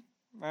 All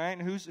right,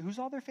 and who's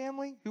all their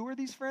family? Who are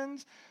these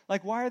friends?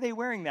 Like, why are they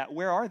wearing that?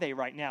 Where are they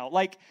right now?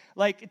 Like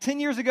 10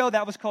 years ago,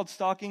 that was called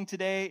stalking.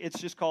 Today, it's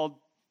just called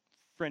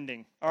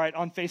friending, all right,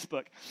 on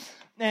Facebook.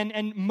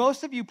 And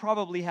most of you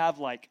probably have,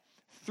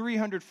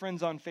 300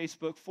 friends on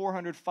Facebook,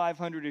 400,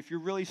 500. If you're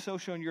really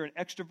social and you're an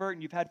extrovert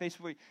and you've had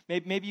Facebook,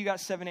 maybe you got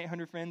 700,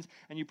 800 friends,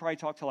 and you probably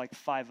talk to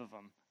 5 of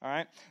them, all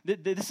right?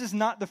 This is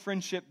not the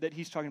friendship that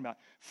he's talking about.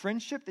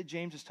 Friendship that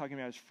James is talking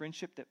about is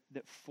friendship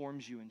that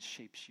forms you and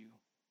shapes you.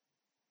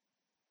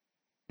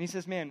 And he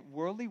says, man,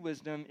 worldly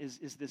wisdom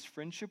is this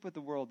friendship with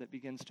the world that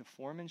begins to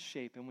form and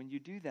shape, and when you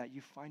do that,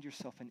 you find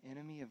yourself an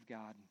enemy of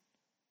God.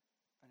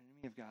 An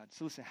enemy of God.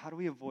 So listen, how do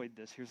we avoid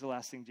this? Here's the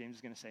last thing James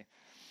is going to say.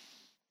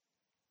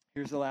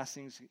 Here's the last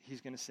things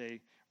he's going to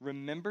say.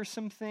 Remember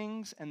some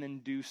things and then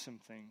do some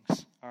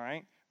things, all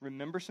right?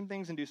 Remember some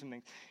things and do some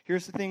things.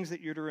 Here's the things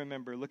that you're to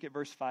remember. Look at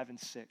verse 5 and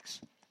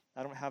 6.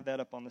 I don't have that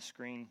up on the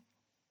screen,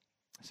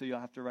 so you'll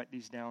have to write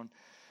these down.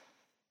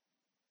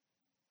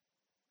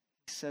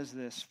 He says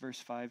this,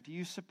 verse 5, do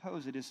you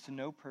suppose it is to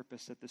no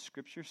purpose that the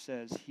Scripture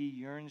says he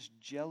yearns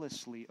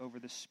jealously over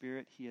the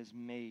Spirit he has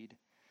made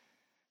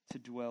to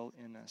dwell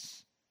in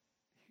us?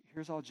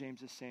 Here's all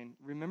James is saying.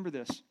 Remember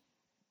this.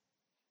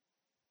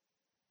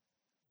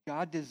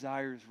 God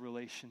desires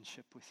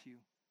relationship with you.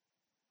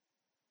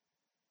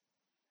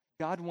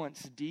 God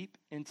wants deep,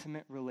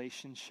 intimate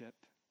relationship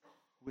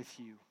with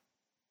you.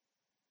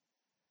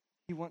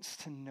 He wants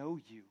to know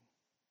you.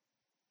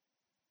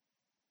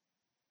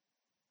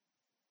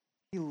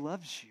 He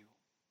loves you.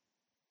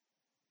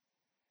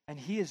 And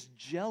he is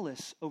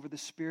jealous over the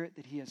Spirit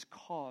that he has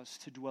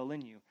caused to dwell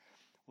in you.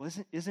 Well,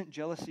 isn't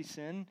jealousy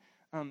sin?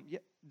 Yeah,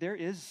 there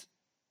is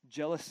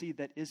jealousy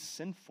that is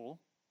sinful.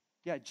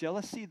 Yeah,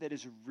 jealousy that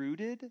is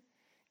rooted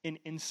in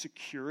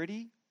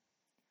insecurity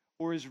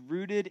or is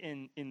rooted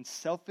in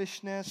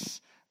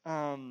selfishness.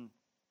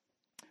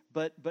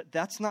 But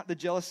that's not the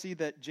jealousy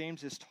that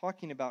James is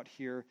talking about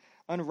here.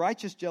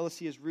 Unrighteous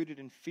jealousy is rooted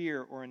in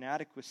fear or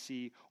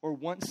inadequacy or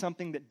wants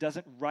something that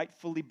doesn't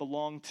rightfully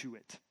belong to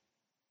it.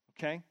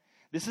 Okay?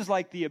 This is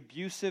like the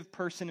abusive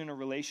person in a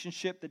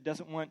relationship that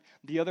doesn't want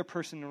the other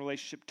person in a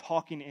relationship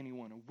talking to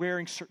anyone or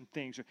wearing certain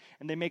things.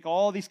 And they make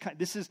all these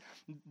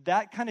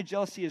that kind of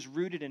jealousy is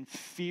rooted in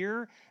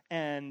fear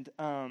and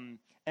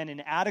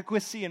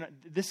inadequacy. And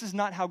this is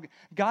not how,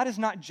 God is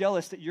not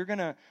jealous that you're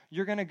gonna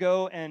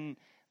go and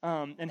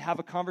have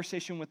a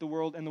conversation with the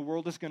world and the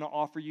world is going to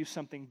offer you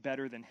something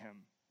better than him.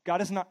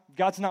 God's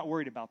not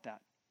worried about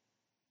that.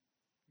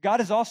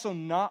 God is also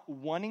not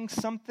wanting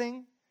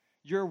something,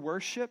 your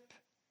worship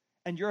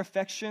and your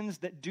affections,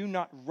 that do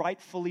not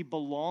rightfully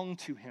belong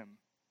to him.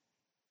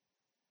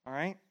 All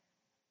right?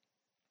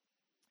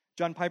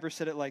 John Piper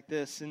said it like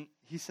this, and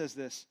he says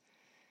this: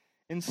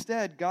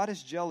 instead, God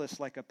is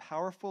jealous like a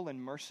powerful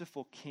and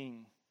merciful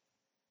king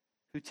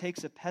who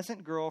takes a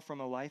peasant girl from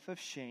a life of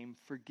shame,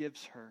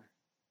 forgives her,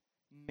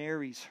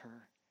 marries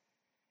her,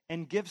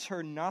 and gives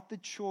her not the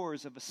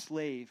chores of a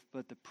slave,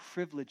 but the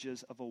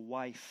privileges of a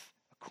wife,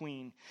 a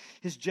queen.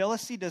 His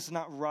jealousy does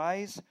not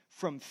rise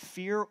from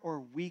fear or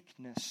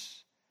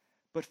weakness,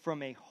 but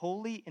from a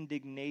holy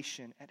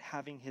indignation at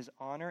having his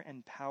honor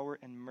and power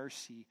and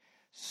mercy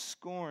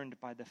scorned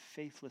by the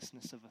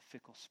faithlessness of a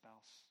fickle spouse.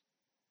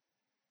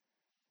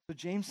 So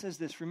James says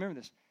this,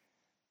 remember this: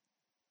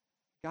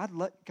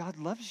 God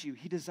loves you.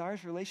 He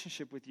desires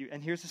relationship with you.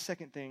 And here's the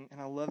second thing, and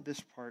I love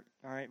this part.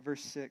 All right,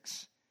 verse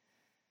 6.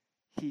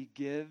 He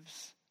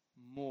gives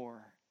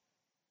more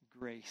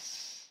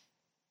grace.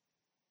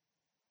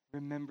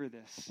 Remember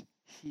this.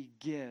 He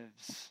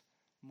gives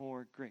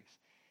more grace.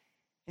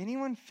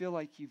 Anyone feel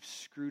like you've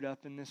screwed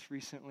up in this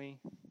recently?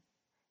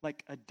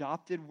 Like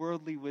adopted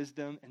worldly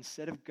wisdom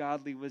instead of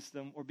godly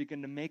wisdom, or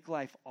begin to make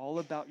life all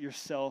about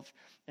yourself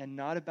and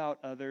not about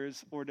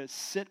others, or to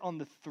sit on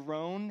the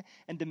throne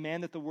and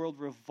demand that the world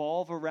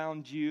revolve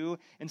around you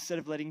instead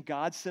of letting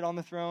God sit on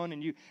the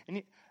throne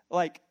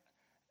like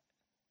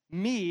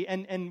me.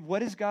 And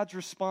what is God's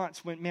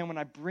response when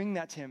I bring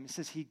that to him? It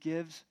says he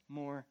gives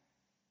more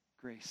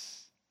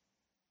grace.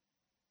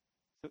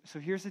 So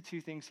here's the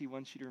two things he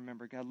wants you to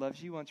remember. God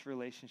loves you, wants a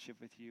relationship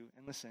with you.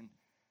 And listen,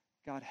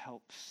 God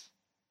helps.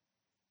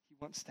 He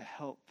wants to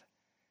help.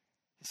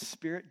 His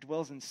Spirit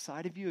dwells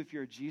inside of you. If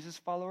you're a Jesus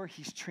follower,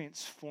 he's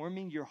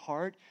transforming your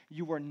heart.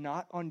 You are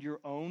not on your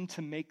own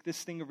to make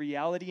this thing a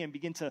reality and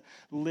begin to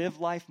live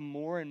life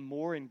more and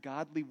more in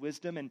godly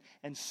wisdom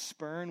and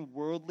spurn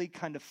worldly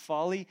kind of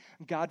folly.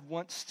 God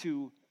wants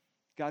to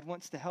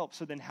help.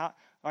 So then how?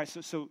 All right,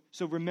 so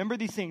remember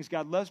these things.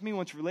 God loves me,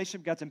 wants a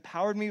relationship. God's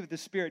empowered me with the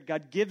Spirit.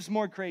 God gives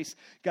more grace.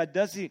 God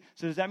does the.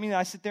 So does that mean that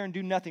I sit there and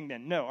do nothing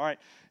then? No. All right.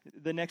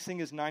 The next thing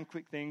is 9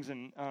 quick things,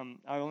 and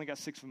I only got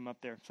 6 of them up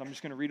there. So I'm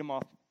just going to read them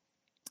off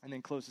and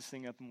then close this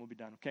thing up and we'll be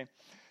done, okay?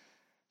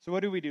 So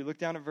what do? Look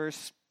down at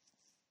verse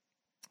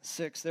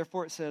 6.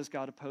 Therefore it says,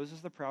 God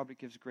opposes the proud but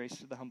gives grace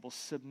to the humble.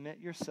 Submit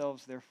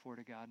yourselves therefore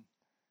to God.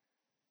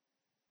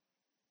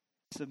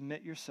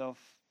 Submit yourself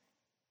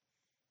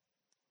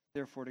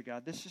therefore to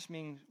God. This just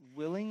means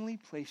willingly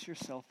place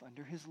yourself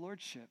under his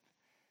lordship.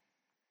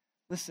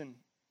 Listen,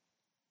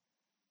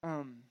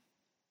 and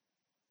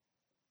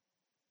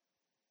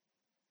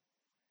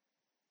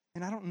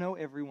I don't know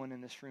everyone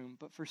in this room,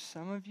 but for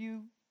some of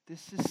you,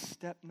 this is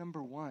step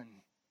number 1.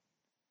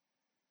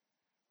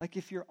 Like,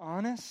 if you're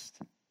honest,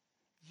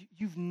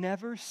 you've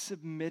never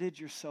submitted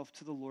yourself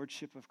to the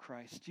lordship of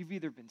Christ. You've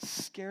either been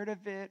scared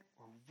of it,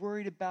 or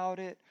worried about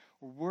it,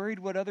 or worried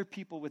what other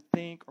people would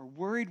think, or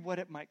worried what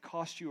it might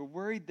cost you, or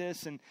worried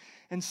this, and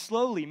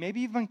slowly,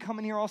 maybe you've been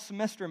coming here all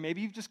semester,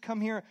 maybe you've just come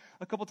here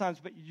a couple times,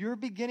 but you're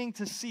beginning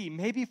to see,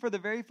 maybe for the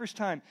very first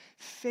time,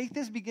 faith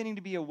is beginning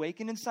to be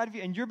awakened inside of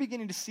you, and you're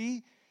beginning to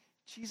see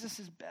Jesus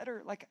is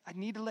better. Like, I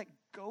need to let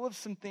go of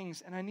some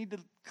things, and I need to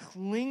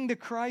cling to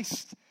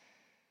Christ.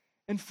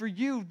 And for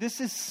you, this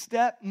is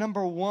step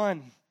number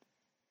 1.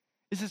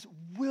 Is just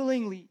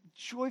willingly,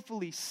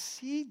 joyfully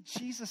see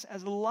Jesus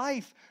as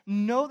life.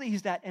 Know that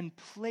he's that, and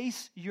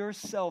place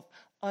yourself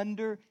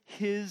under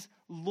his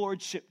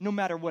lordship. No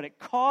matter what it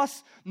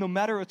costs, no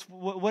matter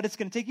what it's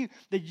going to take you,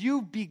 that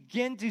you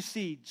begin to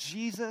see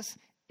Jesus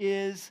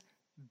is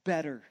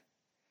better.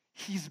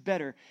 He's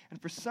better.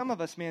 And for some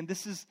of us, man,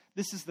 this is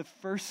the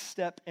first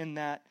step in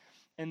that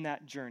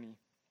journey.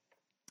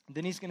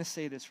 Then he's going to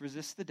say this: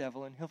 resist the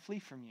devil and he'll flee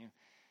from you.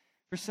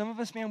 For some of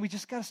us, man, we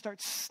just got to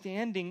start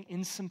standing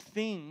in some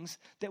things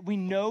that we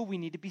know we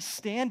need to be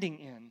standing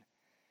in.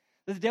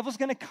 The devil's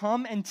going to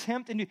come and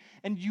tempt,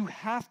 and you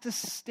have to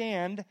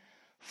stand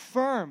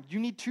firm. You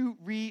need to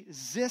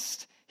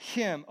resist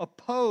him,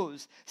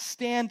 oppose,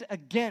 stand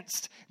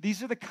against.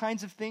 These are the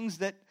kinds of things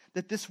that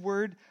this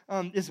word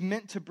is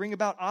meant to bring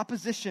about: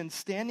 opposition,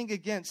 standing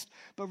against.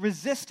 But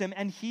resist him,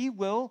 and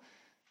he'll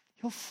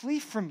flee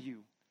from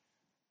you.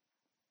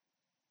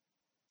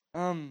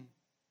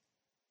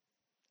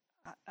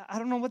 I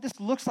don't know what this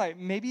looks like.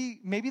 Maybe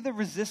the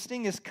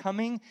resisting is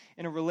coming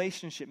in a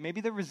relationship. Maybe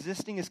the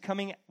resisting is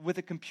coming with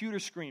a computer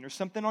screen or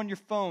something on your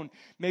phone.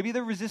 Maybe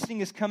the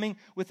resisting is coming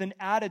with an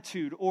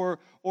attitude or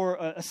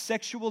a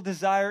sexual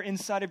desire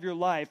inside of your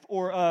life,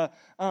 or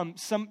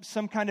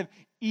some kind of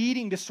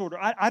eating disorder.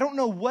 I don't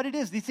know what it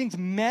is. These things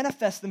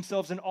manifest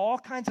themselves in all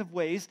kinds of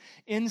ways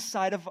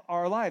inside of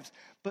our lives.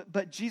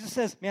 But Jesus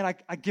says, man,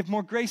 I give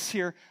more grace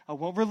here. I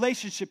want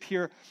relationship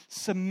here.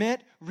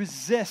 Submit,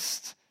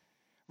 resist.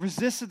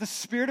 Resist to the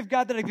Spirit of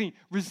God that I give you.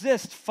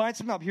 Resist, find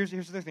some help. Here's the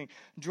other thing.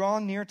 Draw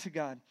near to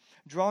God.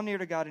 Draw near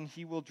to God and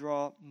He will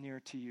draw near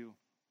to you.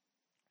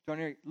 Draw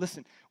near.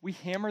 Listen, we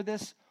hammer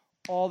this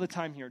all the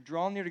time here.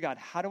 Draw near to God.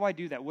 How do I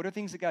do that? What are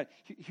things that God...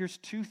 Here's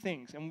two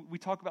things, and we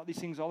talk about these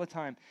things all the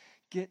time.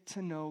 Get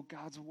to know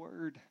God's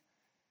Word.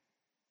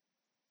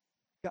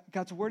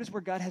 God's Word is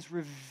where God has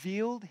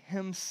revealed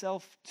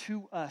Himself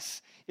to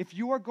us. If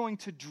you are going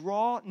to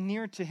draw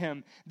near to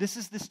Him, this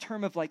is this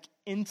term of like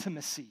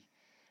intimacy.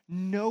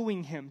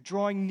 Knowing Him,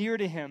 drawing near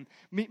to Him,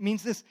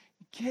 means this: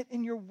 get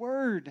in your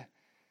Word.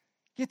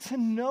 Get to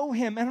know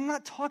Him. And I'm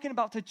not talking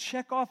about to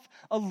check off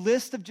a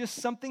list of just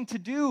something to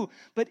do,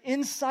 but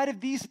inside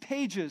of these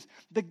pages,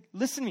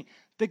 listen to me,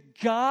 the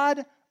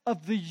God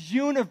of the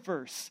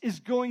universe is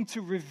going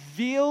to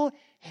reveal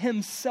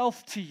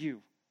Himself to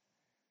you.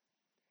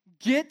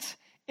 Get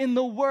in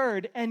the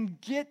Word and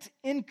get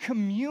in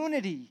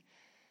community.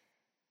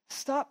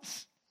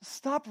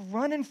 Stop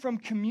running from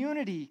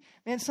community.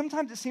 Man,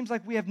 sometimes it seems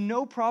like we have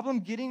no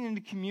problem getting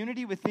into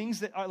community with things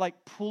that are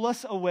like pull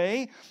us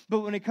away. But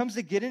when it comes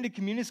to get into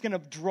community, it's going to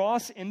draw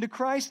us into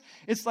Christ.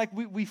 It's like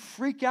we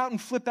freak out and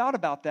flip out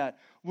about that.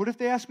 What if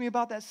they ask me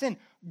about that sin?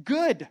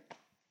 Good.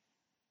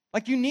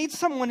 Like you need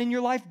someone in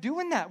your life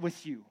doing that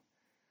with you.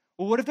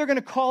 Well, what if they're going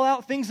to call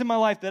out things in my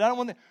life that I don't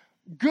want to?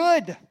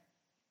 Good.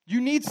 You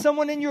need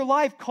someone in your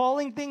life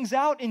calling things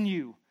out in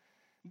you.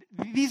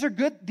 These are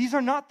good. These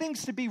are not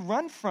things to be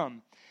run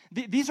from.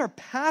 These are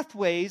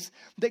pathways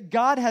that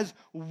God has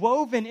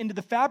woven into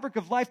the fabric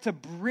of life to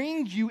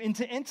bring you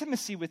into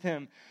intimacy with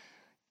Him.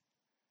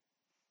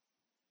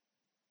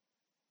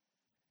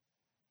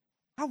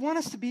 I want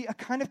us to be a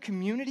kind of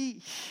community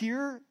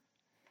here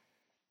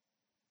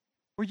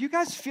where you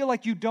guys feel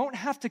like you don't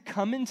have to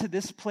come into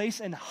this place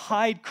and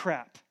hide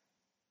crap.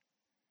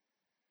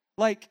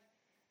 Like,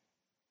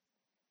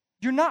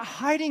 you're not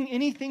hiding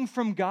anything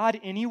from God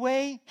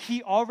anyway.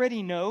 He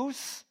already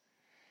knows.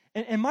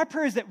 And my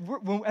prayer is that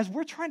as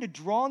we're trying to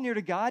draw near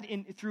to God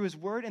through His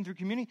Word and through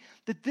community,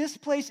 that this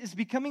place is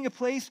becoming a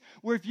place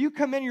where if you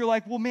come in, you're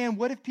like, well, man,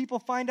 what if people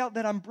find out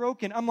that I'm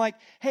broken? I'm like,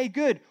 hey,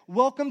 good,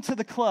 welcome to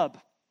the club.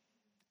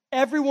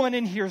 Everyone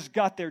in here's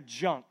got their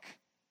junk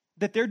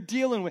that they're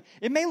dealing with.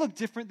 It may look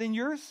different than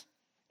yours.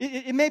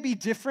 It may be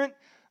different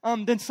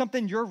than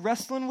something you're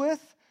wrestling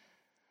with.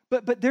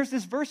 But there's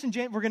this verse in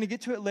James, we're going to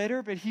get to it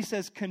later, but he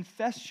says,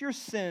 confess your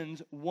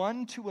sins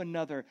one to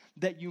another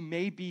that you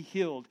may be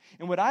healed.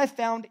 And what I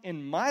found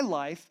in my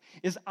life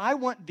is I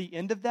want the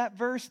end of that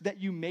verse,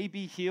 that you may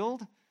be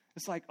healed.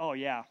 It's like, oh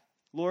yeah,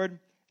 Lord,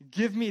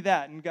 give me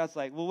that. And God's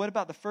like, well, what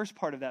about the first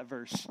part of that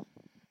verse?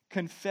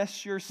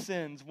 Confess your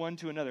sins one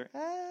to another.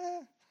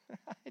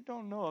 I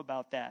don't know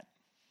about that.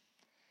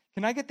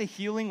 Can I get the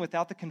healing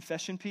without the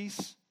confession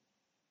piece?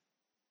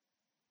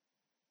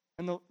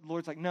 And the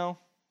Lord's like, no,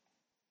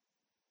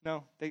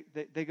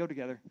 they go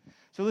together.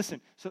 So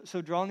listen,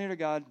 so draw near to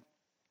God,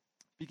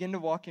 begin to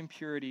walk in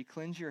purity,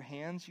 cleanse your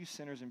hands, you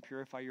sinners, and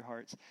purify your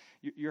hearts.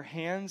 Your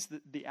hands,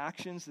 the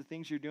actions, the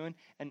things you're doing,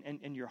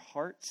 and your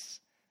hearts,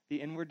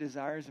 the inward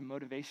desires and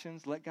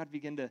motivations, let God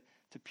begin to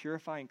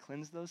purify and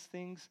cleanse those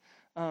things.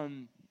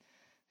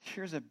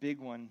 Here's a big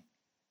one.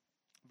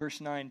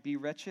 Verse 9, be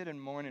wretched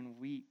and mourn and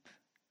weep.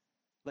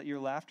 Let your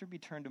laughter be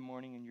turned to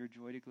mourning and your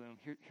joy to gloom.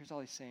 Here's all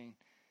he's saying.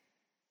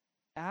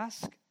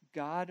 Ask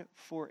God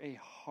for a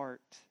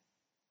heart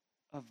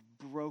of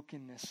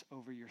brokenness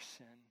over your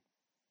sin.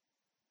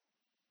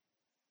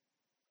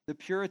 The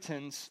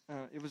Puritans,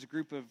 it was a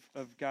group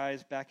of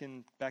guys back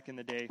in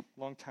the day,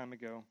 long time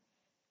ago.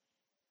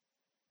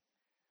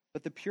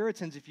 But the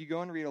Puritans, if you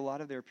go and read a lot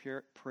of their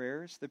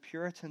prayers, the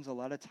Puritans a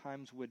lot of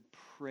times would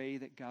pray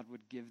that God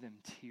would give them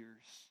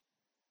tears.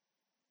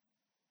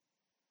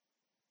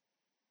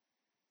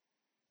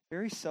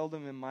 Very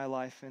seldom in my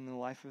life, in the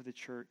life of the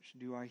church,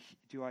 do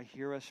I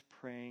hear us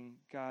praying,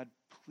 God,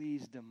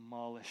 please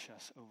demolish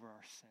us over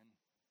our sin.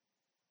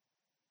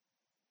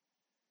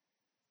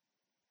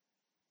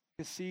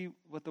 Because see,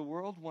 what the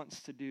world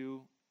wants to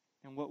do,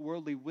 and what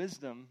worldly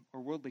wisdom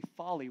or worldly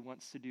folly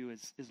wants to do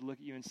is look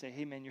at you and say,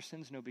 hey man, your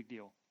sin's no big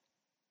deal.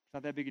 It's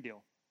not that big a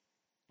deal.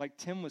 Like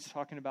Tim was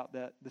talking about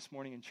that this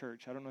morning in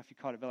church. I don't know if you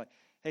caught it, but like,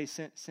 hey,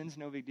 sin's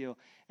no big deal.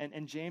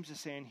 And James is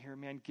saying here,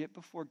 man, get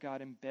before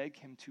God and beg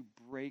Him to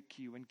break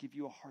you and give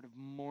you a heart of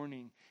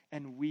mourning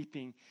and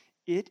weeping.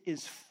 It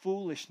is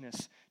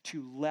foolishness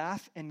to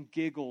laugh and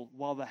giggle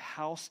while the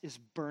house is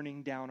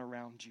burning down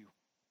around you.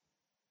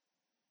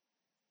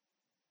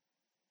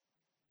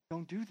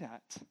 Don't do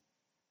that.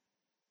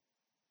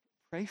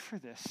 Pray for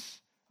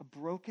this, a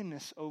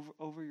brokenness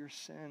over your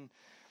sin.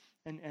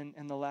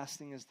 And the last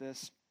thing is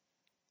this.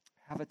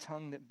 Have a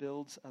tongue that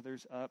builds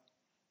others up.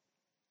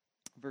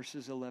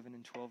 Verses 11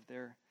 and 12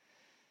 there.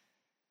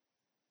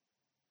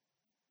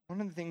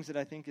 One of the things that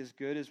I think is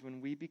good is when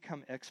we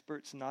become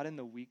experts not in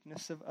the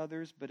weakness of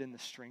others, but in the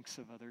strengths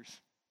of others.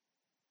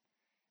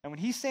 And when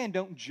he's saying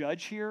don't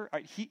judge here,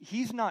 right,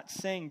 he's not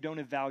saying don't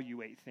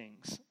evaluate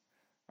things,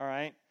 all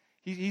right?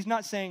 He's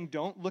not saying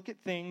don't look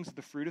at things,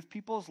 the fruit of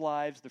people's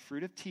lives, the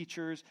fruit of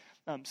teachers,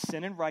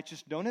 sin and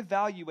righteousness. Don't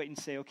evaluate and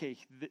say, okay,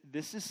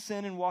 this is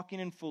sin and walking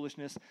in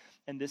foolishness,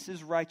 and this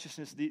is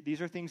righteousness.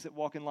 These are things that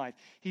walk in life.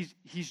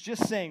 He's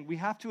just saying we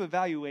have to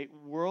evaluate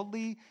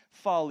worldly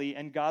folly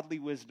and godly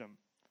wisdom.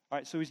 All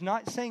right, so he's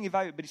not saying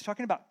evaluate, but he's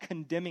talking about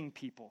condemning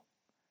people.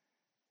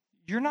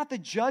 You're not the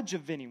judge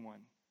of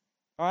anyone.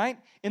 All right?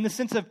 In the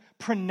sense of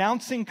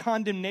pronouncing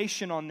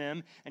condemnation on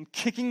them and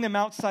kicking them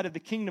outside of the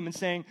kingdom and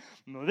saying,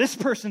 no, this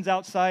person's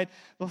outside.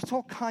 This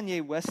whole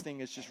Kanye West thing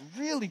has just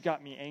really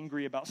got me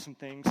angry about some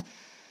things.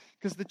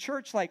 Because the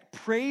church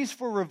prays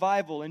for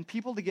revival and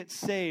people to get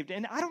saved.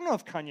 And I don't know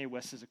if Kanye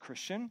West is a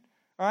Christian.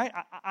 All right?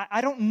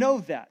 I don't know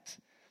that.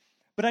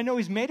 But I know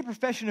he's made a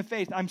profession of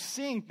faith. I'm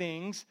seeing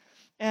things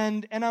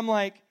and I'm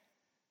like,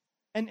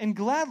 and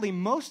gladly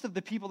most of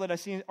the people that I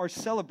see are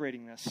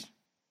celebrating this.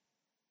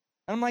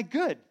 And I'm like,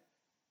 good.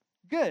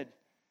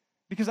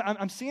 Because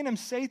I'm seeing him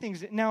say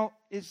things. Now,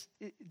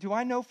 do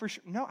I know for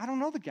sure? No, I don't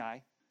know the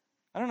guy.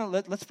 I don't know.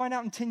 Let's find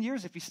out in 10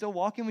 years if he's still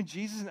walking with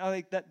Jesus.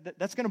 And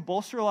that's going to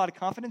bolster a lot of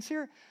confidence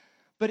here.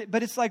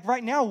 But it's like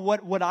right now,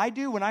 what I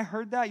do when I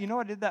heard that,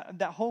 I did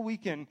that whole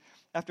weekend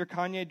after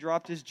Kanye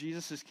dropped his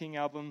Jesus is King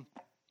album.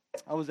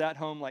 I was at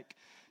home,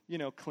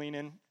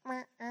 cleaning,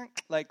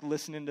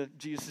 listening to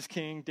Jesus is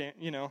King,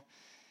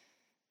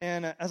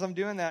 And as I'm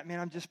doing that, man,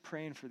 I'm just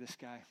praying for this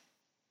guy.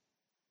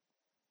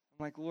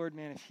 I'm like, Lord,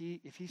 man,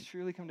 if he's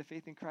truly come to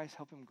faith in Christ,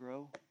 help him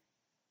grow.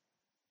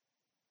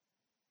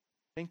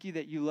 Thank you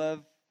that you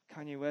love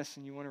Kanye West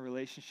and you want a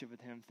relationship with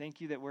him. Thank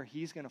you that where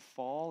he's going to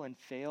fall and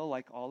fail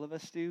like all of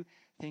us do,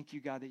 thank you,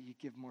 God, that you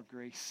give more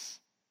grace.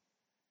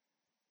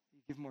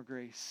 You give more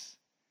grace.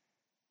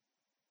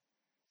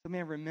 So,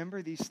 man,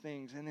 remember these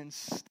things and then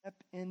step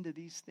into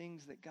these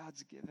things that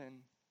God's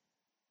given.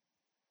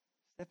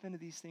 Step into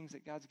these things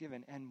that God's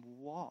given and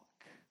walk.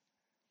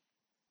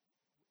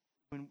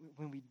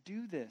 When we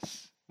do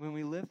this, when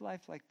we live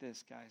life like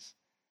this, guys,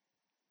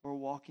 we're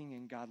walking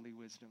in godly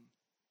wisdom.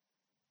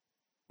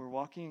 We're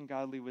walking in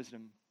godly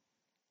wisdom.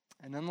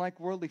 And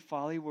unlike worldly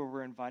folly, where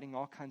we're inviting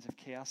all kinds of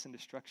chaos and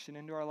destruction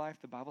into our life,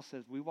 the Bible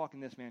says we walk in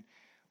this, man.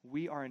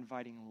 We are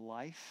inviting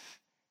life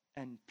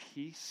and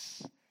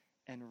peace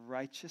and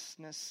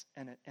righteousness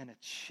and a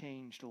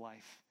changed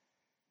life.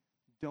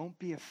 Don't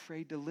be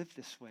afraid to live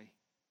this way.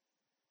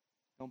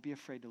 Don't be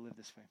afraid to live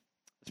this way.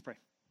 Let's pray.